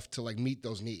yourself to like meet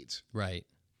those needs. Right.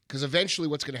 Because eventually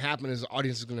what's going to happen is the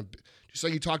audience is going to, just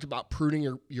like you talked about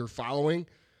pruning your following,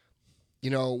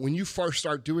 when you first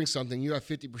start doing something, you have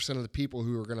 50% of the people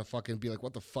who are going to fucking be like,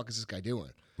 what the fuck is this guy doing?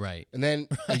 Right. And then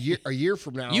a year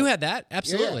from now. You had that?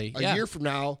 Absolutely. A year from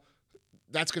now,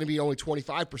 that's going to be only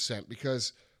 25%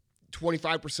 because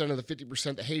 25% of the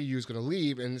 50% that hated you is going to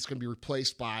leave, and it's going to be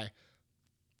replaced by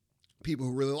people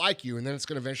who really like you. And then it's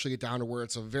going to eventually get down to where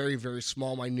it's a very, very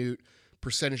small, minute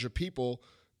percentage of people,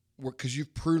 because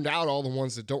you've pruned out all the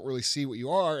ones that don't really see what you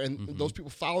are, and those people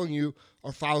following you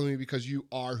are following you because you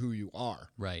are who you are.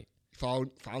 Right. Follow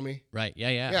me? Right. Yeah.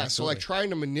 Yeah. Absolutely. So like trying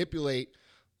to manipulate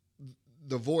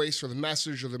the voice or the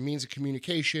message or the means of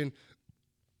communication,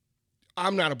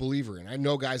 I'm not a believer in. I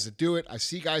know guys that do it. I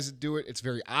see guys that do it. It's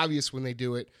very obvious when they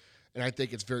do it, and I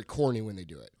think it's very corny when they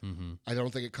do it. Mm-hmm. I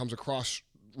don't think it comes across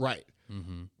right.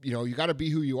 Mm-hmm. You got to be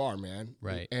who you are, man.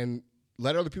 Right. And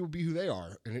let other people be who they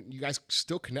are, and you guys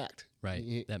still connect.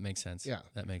 Right. That makes sense. Yeah.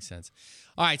 That makes sense.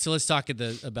 All right, so let's talk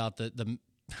about the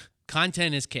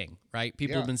content is king, right?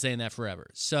 People have been saying that forever.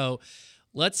 So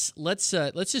let's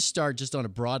just start just on a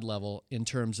broad level in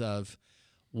terms of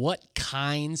what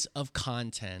kinds of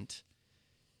content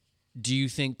do you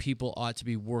think people ought to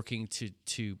be working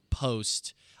to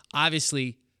post?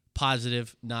 Obviously,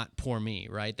 positive, not poor me,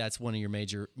 right? That's one of your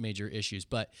major issues.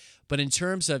 But in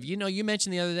terms of, you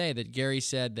mentioned the other day that Gary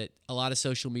said that a lot of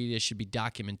social media should be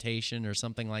documentation or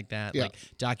something like that, like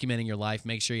documenting your life,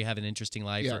 make sure you have an interesting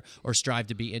life or strive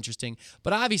to be interesting.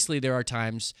 But obviously there are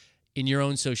times in your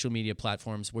own social media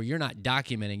platforms where you're not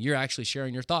documenting, you're actually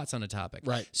sharing your thoughts on a topic.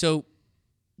 Right. So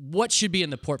what should be in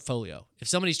the portfolio? If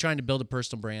somebody's trying to build a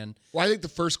personal brand. Well, I think the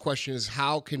first question is,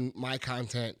 how can my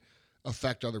content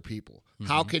affect other people?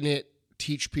 Mm-hmm. How can it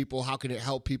teach people? How can it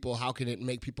help people? How can it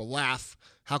make people laugh?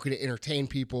 How can it entertain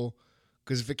people?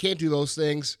 Because if it can't do those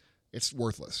things, it's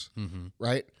worthless,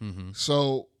 right? Mm-hmm.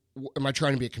 So am I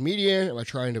trying to be a comedian? Am I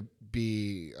trying to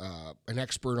be an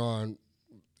expert on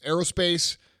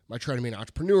aerospace? Am I trying to be an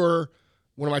entrepreneur?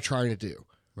 What am I trying to do?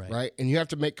 Right? And you have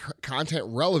to make content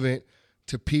relevant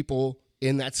to people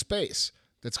in that space.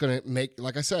 That's going to make,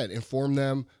 like I said, inform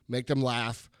them, make them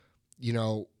laugh,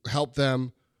 help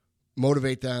them,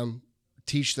 motivate them,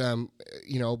 teach them,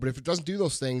 but if it doesn't do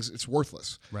those things, it's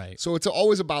worthless. Right. So it's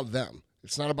always about them.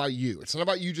 It's not about you. It's not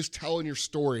about you just telling your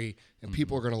story and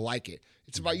people are going to like it.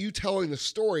 It's about you telling the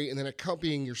story and then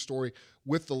accompanying your story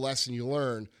with the lesson you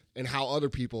learn and how other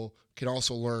people can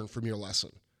also learn from your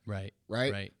lesson. Right.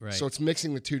 So it's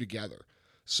mixing the two together.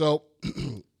 So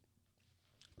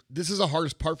this is the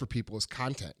hardest part for people is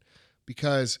content,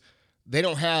 because they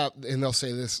don't have, and they'll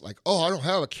say this like, oh, I don't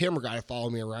have a camera guy to follow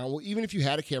me around. Well, even if you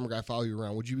had a camera guy follow you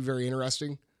around, would you be very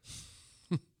interesting?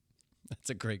 That's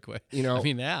a great question.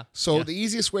 Yeah. So the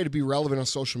easiest way to be relevant on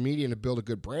social media and to build a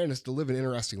good brand is to live an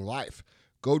interesting life.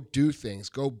 Go do things,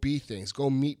 go be things, go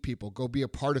meet people, go be a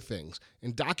part of things,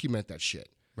 and document that shit.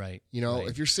 Right.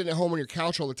 If you're sitting at home on your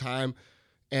couch all the time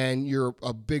and you're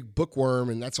a big bookworm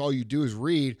and that's all you do is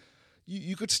read,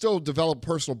 you could still develop a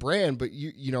personal brand, but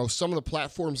some of the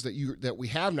platforms that we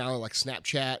have now, like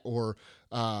Snapchat or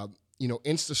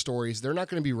Insta stories, they're not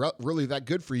going to be really that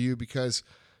good for you because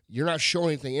you're not showing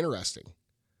anything interesting.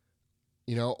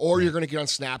 Or you're going to get on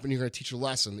Snap and you're going to teach a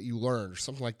lesson that you learned or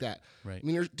something like that. Right.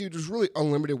 There's really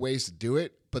unlimited ways to do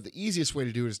it, but the easiest way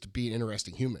to do it is to be an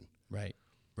interesting human. Right.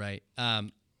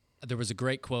 There was a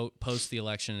great quote post the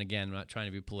election, and again, I'm not trying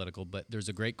to be political, but there's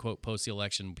a great quote post the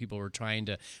election. People were trying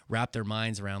to wrap their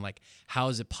minds around, like, how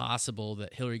is it possible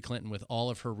that Hillary Clinton, with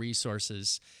all of her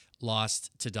resources,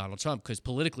 lost to Donald Trump? Because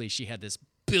politically, she had this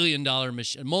multi-billion-dollar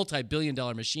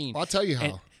machine. I'll tell you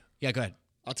how. Yeah, go ahead.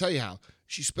 I'll tell you how.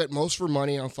 She spent most of her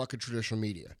money on fucking traditional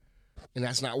media, and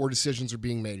that's not where decisions are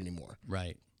being made anymore.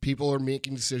 Right. People are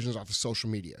making decisions off of social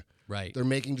media. Right. They're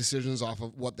making decisions off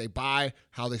of what they buy,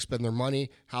 how they spend their money,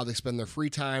 how they spend their free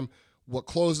time, what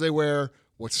clothes they wear,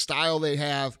 what style they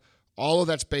have. All of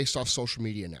that's based off social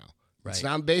media now. Right. It's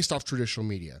not based off traditional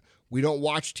media. We don't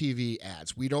watch TV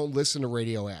ads. We don't listen to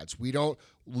radio ads. We don't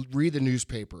read the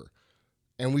newspaper.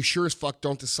 And we sure as fuck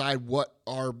don't decide what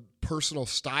our personal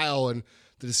style and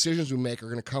the decisions we make are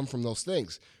going to come from those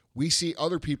things. We see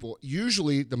other people,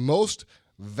 usually the most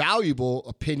valuable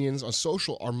opinions on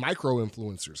social are micro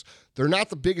influencers. They're not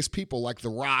the biggest people like The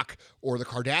Rock or the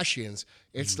Kardashians.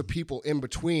 It's the people in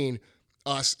between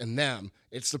us and them.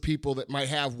 It's the people that might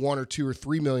have 1 or 2 or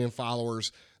 3 million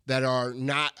followers that are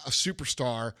not a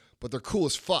superstar, but they're cool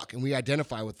as fuck, and we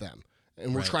identify with them.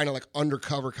 And we're trying to like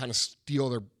undercover kind of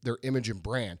steal their image and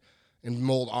brand and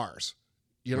mold ours.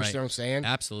 You understand what I'm saying?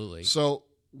 Absolutely. So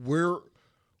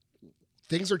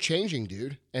things are changing,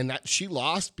 dude. And that she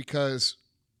lost because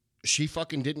she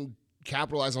fucking didn't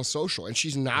capitalize on social, and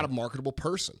she's not a marketable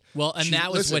person. Well, and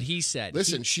that was what he said.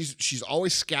 Listen, she's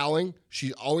always scowling.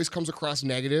 She always comes across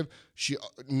negative.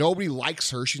 Nobody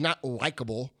likes her. She's not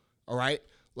likable. All right,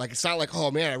 like it's not like, oh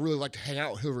man, I really like to hang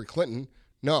out with Hillary Clinton.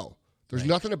 No, there's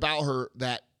nothing about her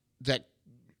that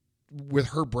with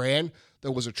her brand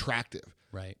that was attractive.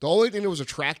 Right. The only thing that was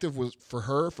attractive was for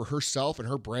herself and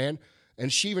her brand,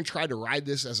 and she even tried to ride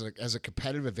this as a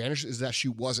competitive advantage, is that she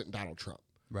wasn't Donald Trump.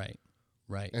 Right.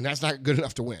 And that's not good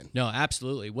enough to win. No,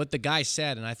 absolutely. What the guy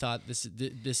said, and I thought this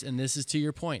is to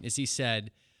your point, is he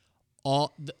said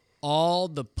all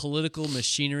the political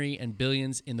machinery and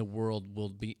billions in the world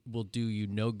will do you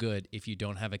no good if you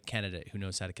don't have a candidate who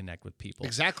knows how to connect with people.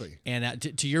 Exactly. And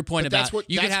to your point about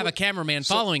you can have a cameraman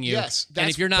following you, yes, and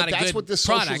if you're not a good that's what this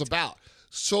product, social is about.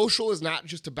 Social is not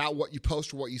just about what you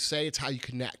post or what you say. It's how you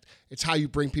connect. It's how you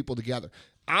bring people together.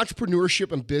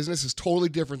 Entrepreneurship and business is totally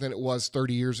different than it was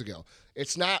 30 years ago.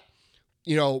 It's not,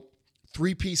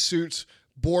 3-piece suits,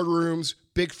 boardrooms,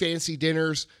 big fancy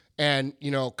dinners, and,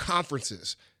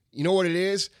 conferences. You know what it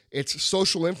is? It's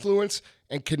social influence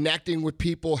and connecting with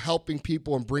people, helping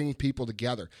people, and bringing people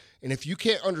together. And if you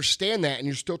can't understand that and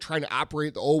you're still trying to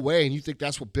operate the old way and you think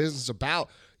that's what business is about,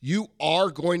 you are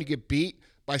going to get beat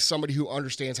by somebody who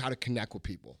understands how to connect with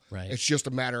people. Right. It's just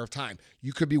a matter of time.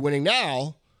 You could be winning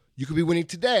now. You could be winning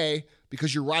today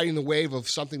because you're riding the wave of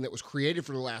something that was created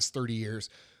for the last 30 years.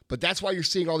 But that's why you're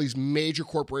seeing all these major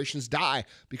corporations die,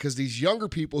 because these younger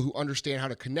people who understand how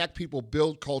to connect people,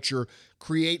 build culture,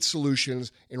 create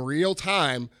solutions in real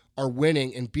time are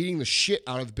winning and beating the shit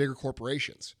out of the bigger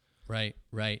corporations. Right.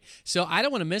 So I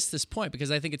don't want to miss this point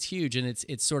because I think it's huge, and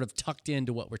it's sort of tucked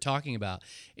into what we're talking about,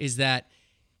 is that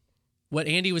what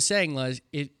Andy was saying was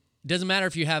it doesn't matter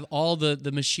if you have all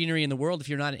the machinery in the world. If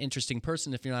you're not an interesting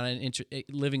person, if you're not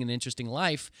living an interesting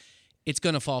life, it's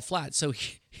going to fall flat. So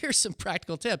here's some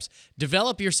practical tips.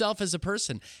 Develop yourself as a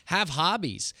person. Have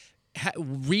hobbies.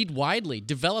 Read widely.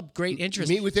 Develop great interests.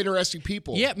 Meet with interesting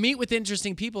people. Yeah, meet with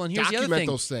interesting people. And here's the other thing.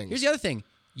 Document those things. Here's the other thing.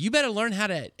 You better learn how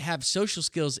to have social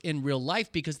skills in real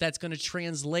life, because that's going to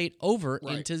translate over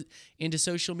into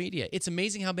social media. It's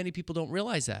amazing how many people don't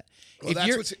realize that. Well,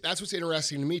 that's what's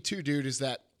interesting to me too, dude, is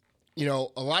that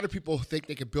a lot of people think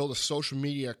they could build a social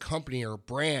media company or a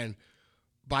brand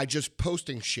by just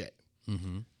posting shit.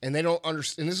 Mm-hmm. And they don't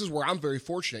understand. And this is where I'm very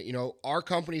fortunate. Our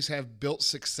companies have built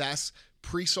success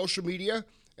pre-social media,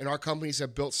 and our companies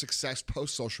have built success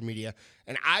post-social media.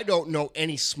 And I don't know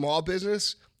any small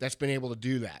business that's been able to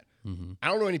do that. Mm-hmm. I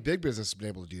don't know any big business that's been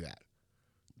able to do that.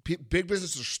 Big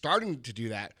businesses are starting to do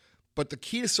that. But the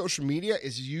key to social media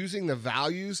is using the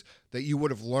values that you would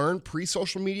have learned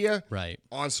pre-social media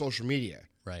on social media.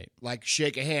 Right. Like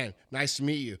shake a hand. Nice to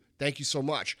meet you. Thank you so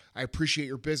much. I appreciate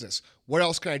your business. What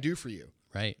else can I do for you?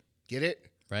 Right. Get it?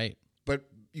 Right. But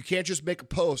you can't just make a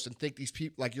post and think these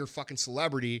people like you're a fucking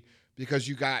celebrity because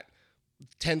you got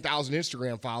 10,000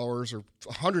 Instagram followers or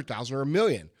 100,000 or 1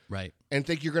 million. Right. And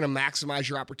think you're going to maximize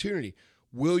your opportunity.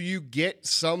 Will you get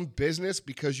some business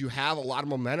because you have a lot of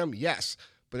momentum? Yes.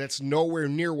 But that's nowhere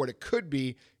near what it could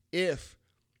be if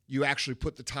you actually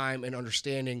put the time and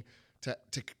understanding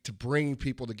to bring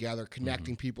people together,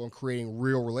 connecting people, and creating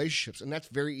real relationships. And that's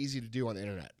very easy to do on the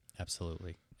internet.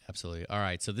 Absolutely. All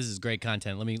right, so this is great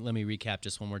content. Let me recap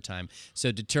just one more time.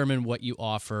 So determine what you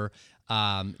offer,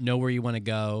 know where you want to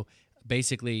go,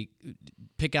 basically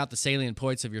pick out the salient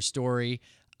points of your story,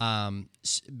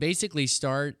 basically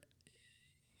start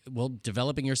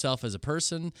developing yourself as a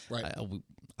person. Right.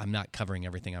 I'm not covering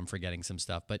everything. I'm forgetting some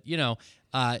stuff. But,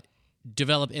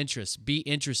 develop interests. Be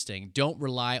interesting. Don't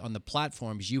rely on the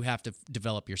platforms. You have to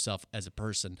develop yourself as a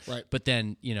person. Right. But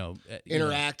then,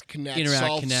 interact, connect,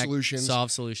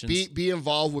 solve solutions. Be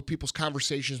involved with people's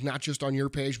conversations, not just on your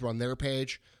page, but on their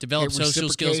page. Develop social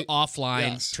skills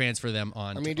offline, transfer them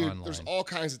on to online. There's all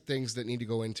kinds of things that need to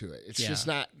go into it. It's just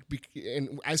not,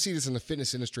 and I see this in the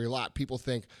fitness industry a lot. People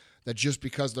think that just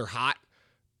because they're hot,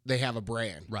 they have a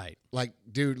brand. Right. Like,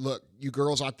 dude, look, you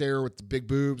girls out there with the big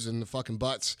boobs and the fucking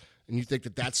butts, and you think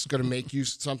that that's going to make you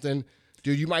something.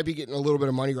 dude, you might be getting a little bit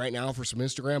of money right now for some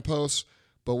Instagram posts,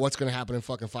 but what's going to happen in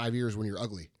fucking 5 years when you're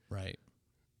ugly? Right.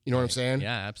 You know what I'm saying?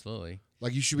 Yeah, absolutely.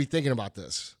 Like, you should be thinking about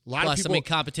this. A lot Plus, of people, I mean,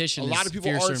 competition. a lot is of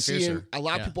people fiercer aren't and seeing. fiercer. A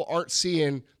lot of people aren't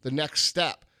seeing the next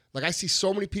step. Like, I see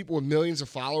so many people with millions of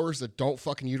followers that don't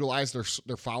fucking utilize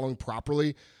their following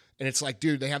properly, and it's like,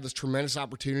 dude, they have this tremendous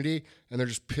opportunity, and they're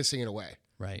just pissing it away.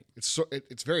 Right.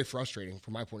 It's very frustrating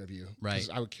from my point of view. Right. 'Cause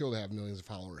I would kill to have millions of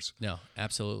followers. No,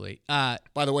 absolutely. By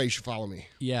the way, you should follow me.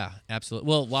 Yeah, absolutely.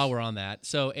 Well, while we're on that,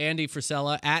 so Andy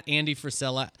Frisella at Andy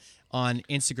Frisella on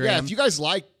Instagram. Yeah, if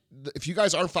you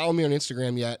guys aren't following me on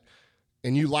Instagram yet,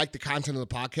 and you like the content of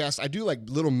the podcast, I do like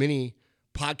little mini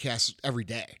podcasts every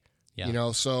day. Yeah. You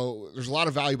know, so there's a lot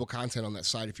of valuable content on that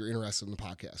site if you're interested in the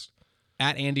podcast.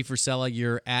 At Andy Frisella,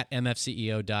 you're at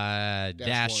MFCEO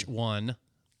dash one.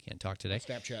 Can't talk today.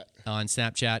 Snapchat. On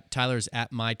Snapchat. Tyler's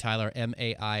at mytyler,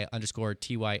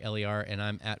 MAI_TYLER, and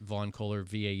I'm at Vaughn Kohler,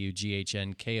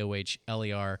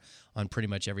 VAUGHNKOHLER on pretty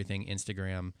much everything,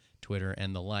 Instagram, Twitter,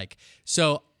 and the like.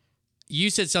 So you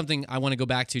said something I want to go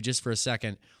back to just for a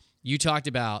second. You talked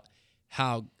about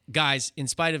how, guys, in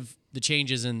spite of the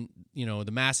changes in,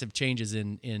 the massive changes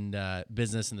in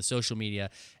business and the social media,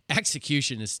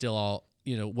 execution is still all,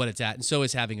 what it's at, and so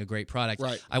is having a great product.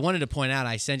 Right. I wanted to point out,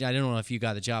 I don't know if you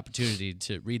got the opportunity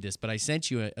to read this, but I sent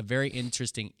you a very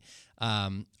interesting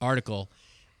article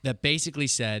that basically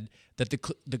said that the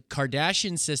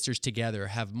Kardashian sisters together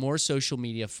have more social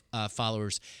media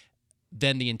followers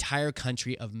than the entire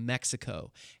country of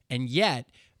Mexico. And yet,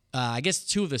 I guess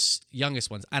two of the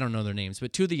youngest ones, I don't know their names,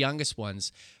 but two of the youngest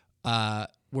ones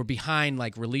were behind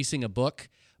like releasing a book.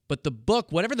 But the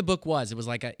book, whatever the book was, it was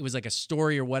like a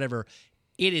story or whatever.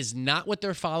 It is not what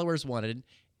their followers wanted.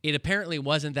 It apparently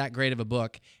wasn't that great of a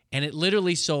book, and it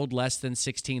literally sold less than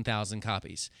 16,000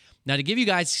 copies. Now, to give you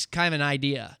guys kind of an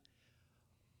idea,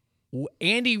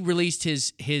 Andy released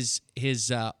his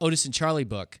Otis and Charlie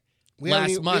book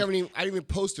last month. I didn't even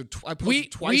post it. I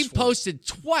posted twice. We've posted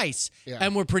twice, Yeah.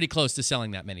 and we're pretty close to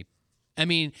selling that many. I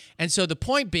mean, and so the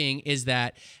point being is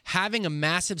that having a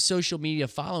massive social media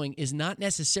following is not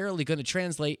necessarily going to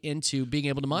translate into being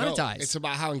able to monetize. No, it's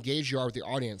about how engaged you are with the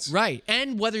audience. Right.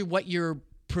 And whether what you're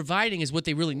providing is what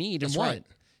they really need and That's want. right.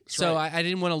 That's So right. I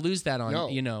didn't want to lose that on,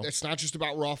 No, it's not just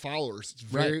about raw followers. It's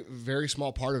very, very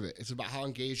small part of it. It's about how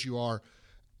engaged you are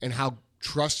and how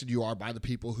trusted you are by the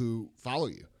people who follow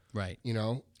you. Right.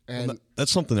 And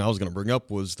That's something I was going to bring up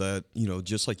was that,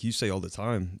 just like you say all the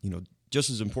time, just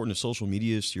as important as social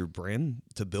media is to your brand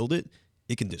to build it,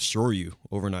 it can destroy you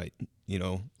overnight,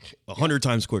 100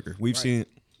 times quicker. We've seen it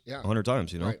 100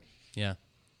 times, Right. Yeah.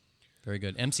 Very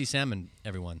good. MC Salmon,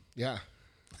 everyone. Yeah.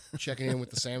 Checking in with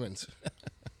the salmons.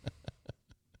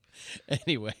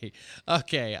 Anyway,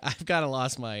 okay, I've kind of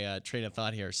lost my train of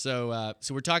thought here. So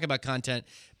we're talking about content,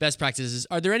 best practices.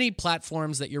 Are there any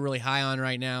platforms that you're really high on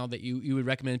right now that you would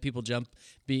recommend people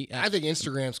I think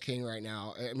Instagram's king right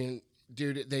now. I mean,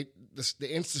 dude, the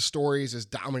Insta stories is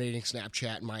dominating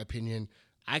Snapchat in my opinion.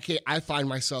 I find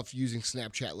myself using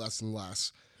Snapchat less and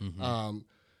less. Mm-hmm.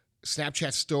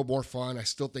 Snapchat's still more fun. I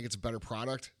still think it's a better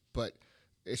product, but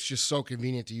it's just so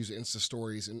convenient to use Insta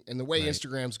stories. And the way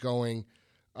Instagram's going,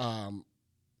 I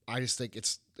just think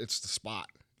it's the spot.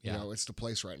 Yeah. It's the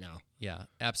place right now. Yeah,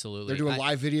 absolutely. They're doing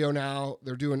live video now.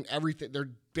 They're doing everything.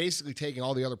 They're basically taking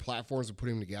all the other platforms and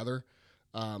putting them together.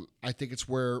 I think it's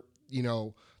where,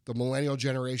 the millennial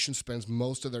generation spends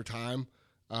most of their time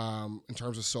in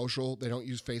terms of social. They don't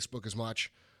use Facebook as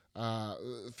much.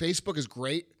 Facebook is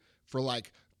great for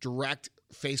like direct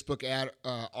Facebook ad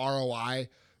ROI,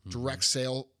 direct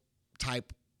sale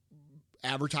type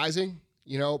advertising.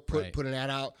 Put an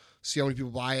ad out, see how many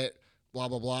people buy it, blah,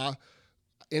 blah, blah.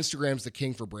 Instagram's the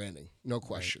king for branding, no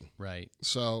question. Right.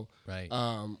 So, Right.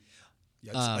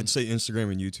 I'd say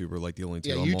Instagram and YouTube are like the only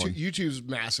two I'm on. YouTube's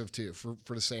massive too for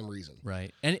the same reason.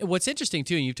 Right. And what's interesting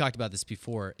too, and you've talked about this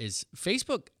before, is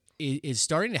Facebook is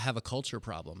starting to have a culture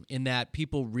problem in that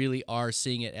people really are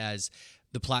seeing it as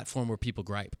the platform where people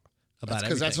gripe about everything.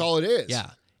 Because that's all it is.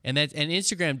 Yeah. And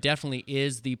Instagram definitely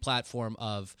is the platform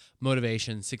of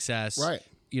motivation, success, right.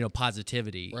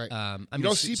 Positivity. Right. You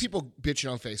don't see people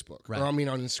bitching on Facebook, right. or on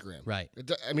Instagram. Right.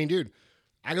 I mean, dude,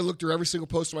 I can look through every single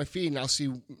post on my feed and I'll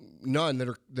see none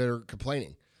that are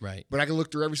complaining. Right. But I can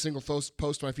look through every single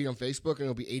post on my feed on Facebook and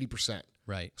it'll be 80%.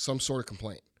 Right. Some sort of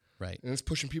complaint. Right. And it's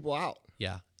pushing people out.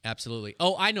 Yeah. Absolutely.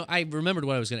 Oh, I know. I remembered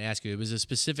what I was going to ask you. It was a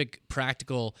specific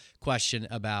practical question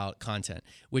about content,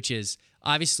 which is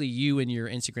obviously you and your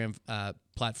Instagram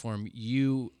platform,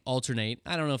 you alternate.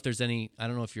 I don't know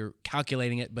if you're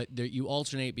calculating it, but you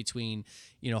alternate between,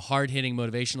 hard hitting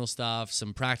motivational stuff,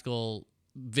 some practical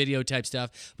video type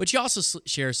stuff, but you also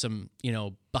share some,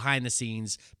 behind the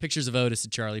scenes pictures of Otis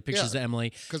and Charlie, pictures of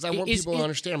Emily. Because I want people to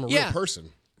understand I'm a real person.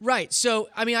 Right. So,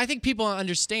 I think people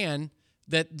understand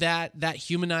that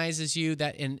humanizes you.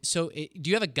 Do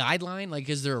you have a guideline? Like,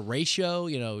 is there a ratio?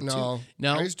 No.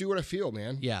 I just do what I feel,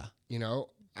 man. Yeah.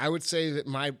 I would say that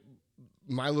my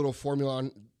little formula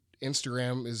on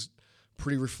Instagram is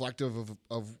pretty reflective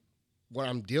of what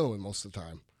I'm dealing with most of the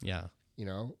time. Yeah.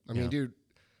 I mean, dude,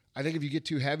 I think if you get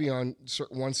too heavy on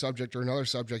one subject or another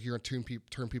subject, you're going to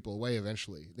turn people away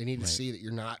eventually. They need to see that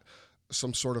you're not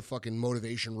some sort of fucking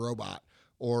motivation robot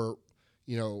or,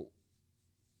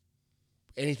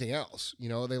 anything else.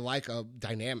 They like a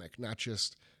dynamic, not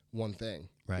just one thing.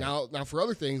 Right. Now for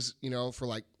other things, for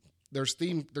like there's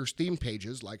theme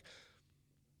pages like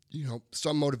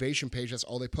some motivation page, that's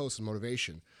all they post is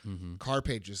motivation. Mm-hmm. Car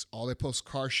pages, all they post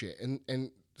car shit.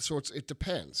 And so it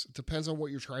depends. It depends on what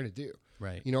you're trying to do.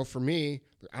 Right. For me,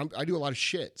 I do a lot of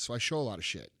shit, so I show a lot of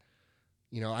shit.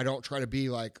 I don't try to be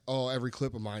like, oh, every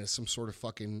clip of mine is some sort of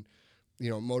fucking,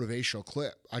 motivational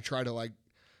clip. I try to I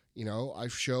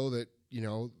show that,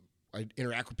 I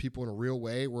interact with people in a real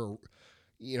way where,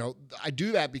 I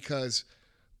do that because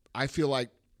I feel like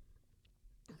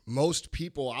most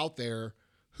people out there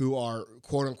who are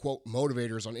quote unquote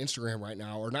motivators on Instagram right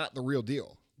now are not the real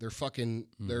deal. They're fucking,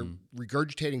 they're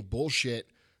regurgitating bullshit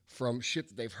from shit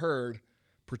that they've heard,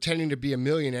 pretending to be a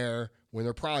millionaire when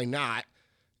they're probably not,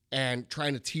 and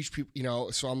trying to teach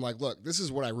people, so I'm like, look, this is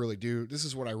what I really do. This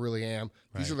is what I really am.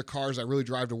 Right. These are the cars I really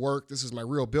drive to work. This is my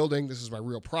real building. This is my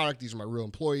real product. These are my real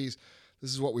employees.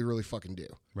 This is what we really fucking do.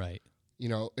 Right.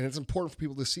 And it's important for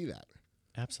people to see that.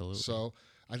 Absolutely. So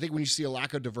I think when you see a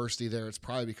lack of diversity there, it's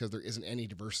probably because there isn't any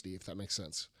diversity, if that makes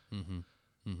sense. Mm-hmm.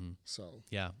 Mm-hmm. So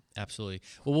yeah, absolutely.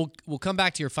 Well, we'll come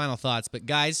back to your final thoughts, but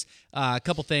guys, a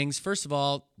couple things. First of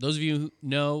all, those of you who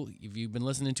know, if you've been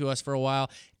listening to us for a while,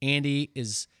 Andy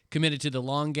is committed to the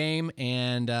long game,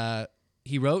 and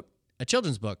he wrote a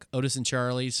children's book, Otis and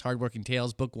Charlie's Hardworking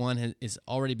Tales. Book 1 has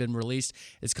already been released.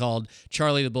 It's called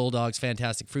Charlie the Bulldog's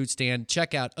Fantastic Fruit Stand.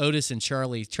 Check out Otis and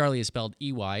Charlie. Charlie is spelled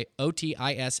EY,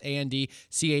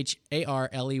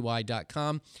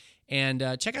 OTISANDCHARLEY.com.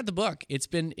 And check out the book.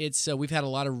 We've had a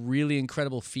lot of really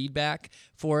incredible feedback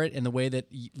for it, and the way that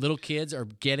little kids are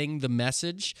getting the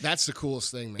message. That's the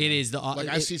coolest thing, man. It is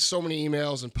I see so many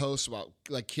emails and posts about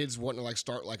like kids wanting to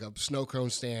start like a snow cone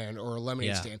stand or a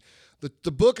lemonade stand.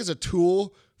 The book is a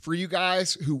tool for you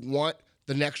guys who want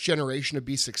the next generation to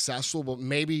be successful, but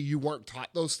maybe you weren't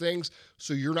taught those things,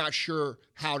 so you're not sure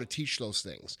how to teach those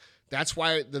things. That's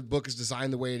why the book is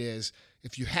designed the way it is.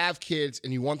 If you have kids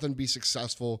and you want them to be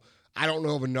successful, I don't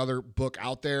know of another book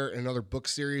out there, another book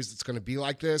series that's going to be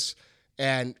like this.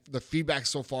 And the feedback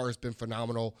so far has been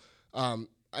phenomenal. And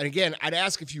again, I'd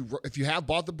ask if you have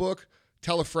bought the book,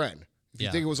 tell a friend. If you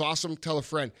think it was awesome, tell a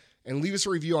friend. And leave us a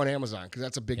review on Amazon, because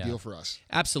that's a big deal for us.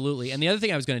 Absolutely. And the other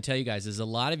thing I was going to tell you guys is a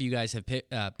lot of you guys have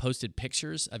posted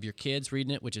pictures of your kids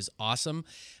reading it, which is awesome.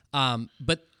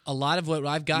 But a lot of what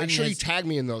I've gotten... Make sure you tag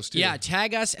me in those, too. Yeah,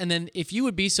 tag us. And then if you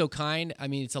would be so kind,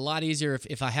 it's a lot easier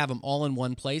if I have them all in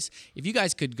one place. If you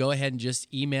guys could go ahead and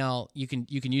just email, you can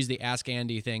use the Ask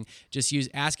Andy thing. Just use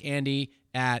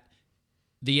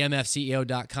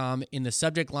askandy@themfceo.com. In the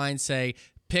subject line, say...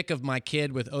 pic of my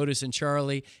kid with Otis and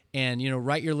Charlie, and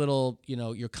write your little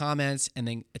your comments, and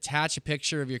then attach a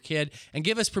picture of your kid and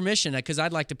give us permission, because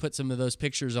I'd like to put some of those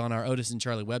pictures on our Otis and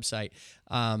Charlie website.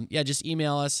 Just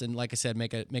email us, and like I said,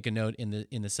 make a note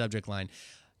in the subject line.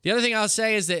 The other thing I'll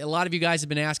say is that a lot of you guys have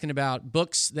been asking about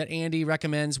books that Andy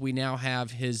recommends. We now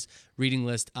have his reading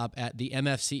list up at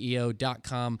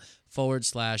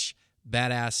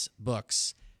themfceo.com/badass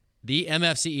books.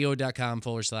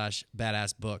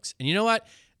 themfceo.com/badass books. And you know what?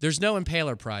 There's no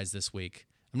Impaler Prize this week.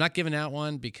 I'm not giving out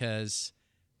one because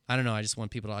I don't know. I just want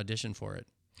people to audition for it.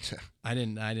 I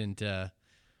didn't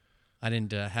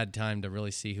had time to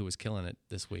really see who was killing it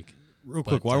this week. Real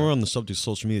quick, while we're on the subject of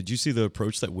social media, did you see the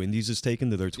approach that Wendy's has taken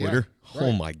to their Twitter? Yeah, right.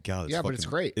 Oh my God! But it's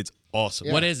great. It's awesome.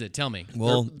 Yeah. What is it? Tell me.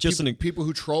 Well, people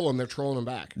who troll them, they're trolling them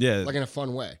back. Yeah, like in a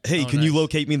fun way. Hey, can you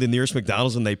locate me the nearest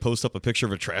McDonald's? And they post up a picture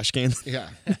of a trash can.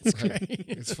 Yeah, that's great.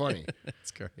 It's funny.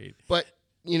 That's great. But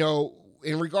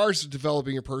in regards to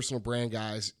developing your personal brand,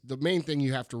 guys, the main thing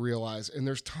you have to realize, and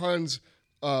there's tons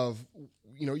of,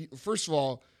 first of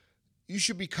all, you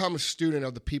should become a student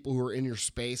of the people who are in your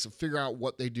space and figure out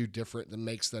what they do different that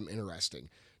makes them interesting.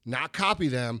 Not copy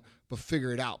them, but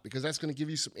figure it out, because that's going to give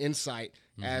you some insight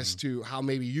as to how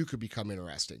maybe you could become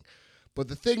interesting. But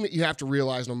the thing that you have to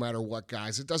realize, no matter what,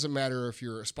 guys, it doesn't matter if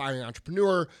you're an aspiring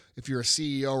entrepreneur, if you're a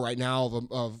CEO right now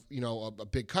of a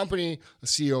big company, a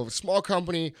CEO of a small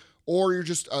company, or you're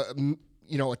just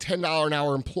a $10 an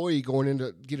hour employee going in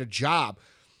to get a job.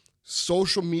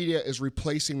 Social media is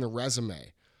replacing the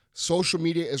resume. Social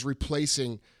media is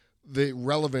replacing the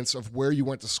relevance of where you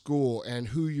went to school and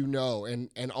who you know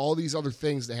and all these other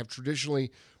things that have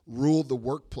traditionally ruled the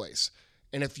workplace.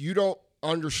 And if you don't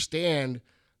understand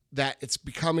that it's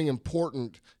becoming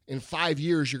important, in 5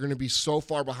 years, you're going to be so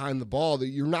far behind the ball that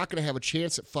you're not going to have a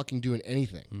chance at fucking doing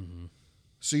anything. Mm-hmm.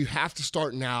 So you have to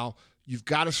start now. You've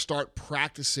got to start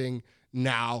practicing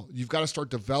now. You've got to start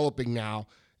developing now.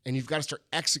 And you've got to start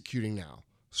executing now.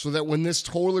 So that when this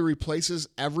totally replaces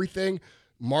everything,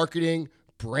 marketing,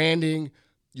 branding,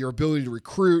 your ability to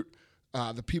recruit,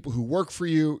 the people who work for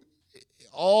you,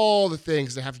 all the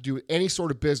things that have to do with any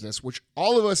sort of business, which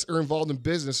all of us are involved in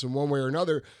business in one way or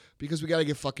another because we got to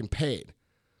get fucking paid.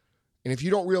 And if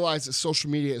you don't realize that social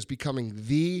media is becoming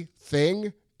the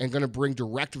thing and going to bring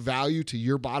direct value to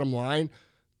your bottom line,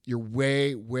 you're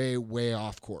way, way, way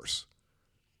off course.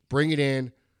 Bring it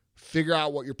in. Figure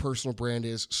out what your personal brand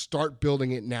is. Start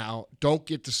building it now. Don't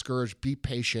get discouraged. Be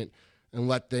patient and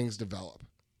let things develop.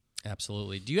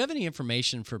 Absolutely. Do you have any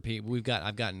information for people?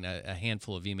 I've gotten a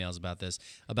handful of emails about this,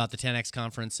 about the 10X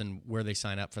conference and where they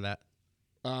sign up for that.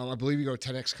 I believe you go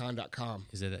to 10xcon.com.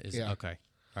 Yeah. Okay.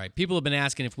 All right. People have been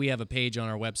asking if we have a page on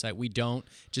our website. We don't.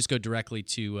 Just go directly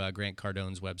to Grant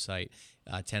Cardone's website,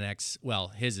 10X. Well,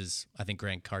 his is, I think,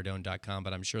 grantcardone.com,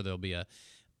 but I'm sure there'll be a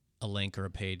link or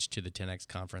a page to the 10X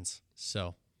conference.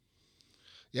 So,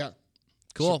 yeah.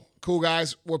 Cool. So, cool,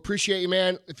 guys. Well, appreciate you,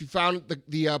 man. If you found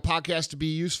the podcast to be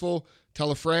useful,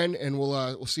 tell a friend, and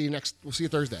we'll see you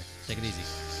Thursday. Take it easy.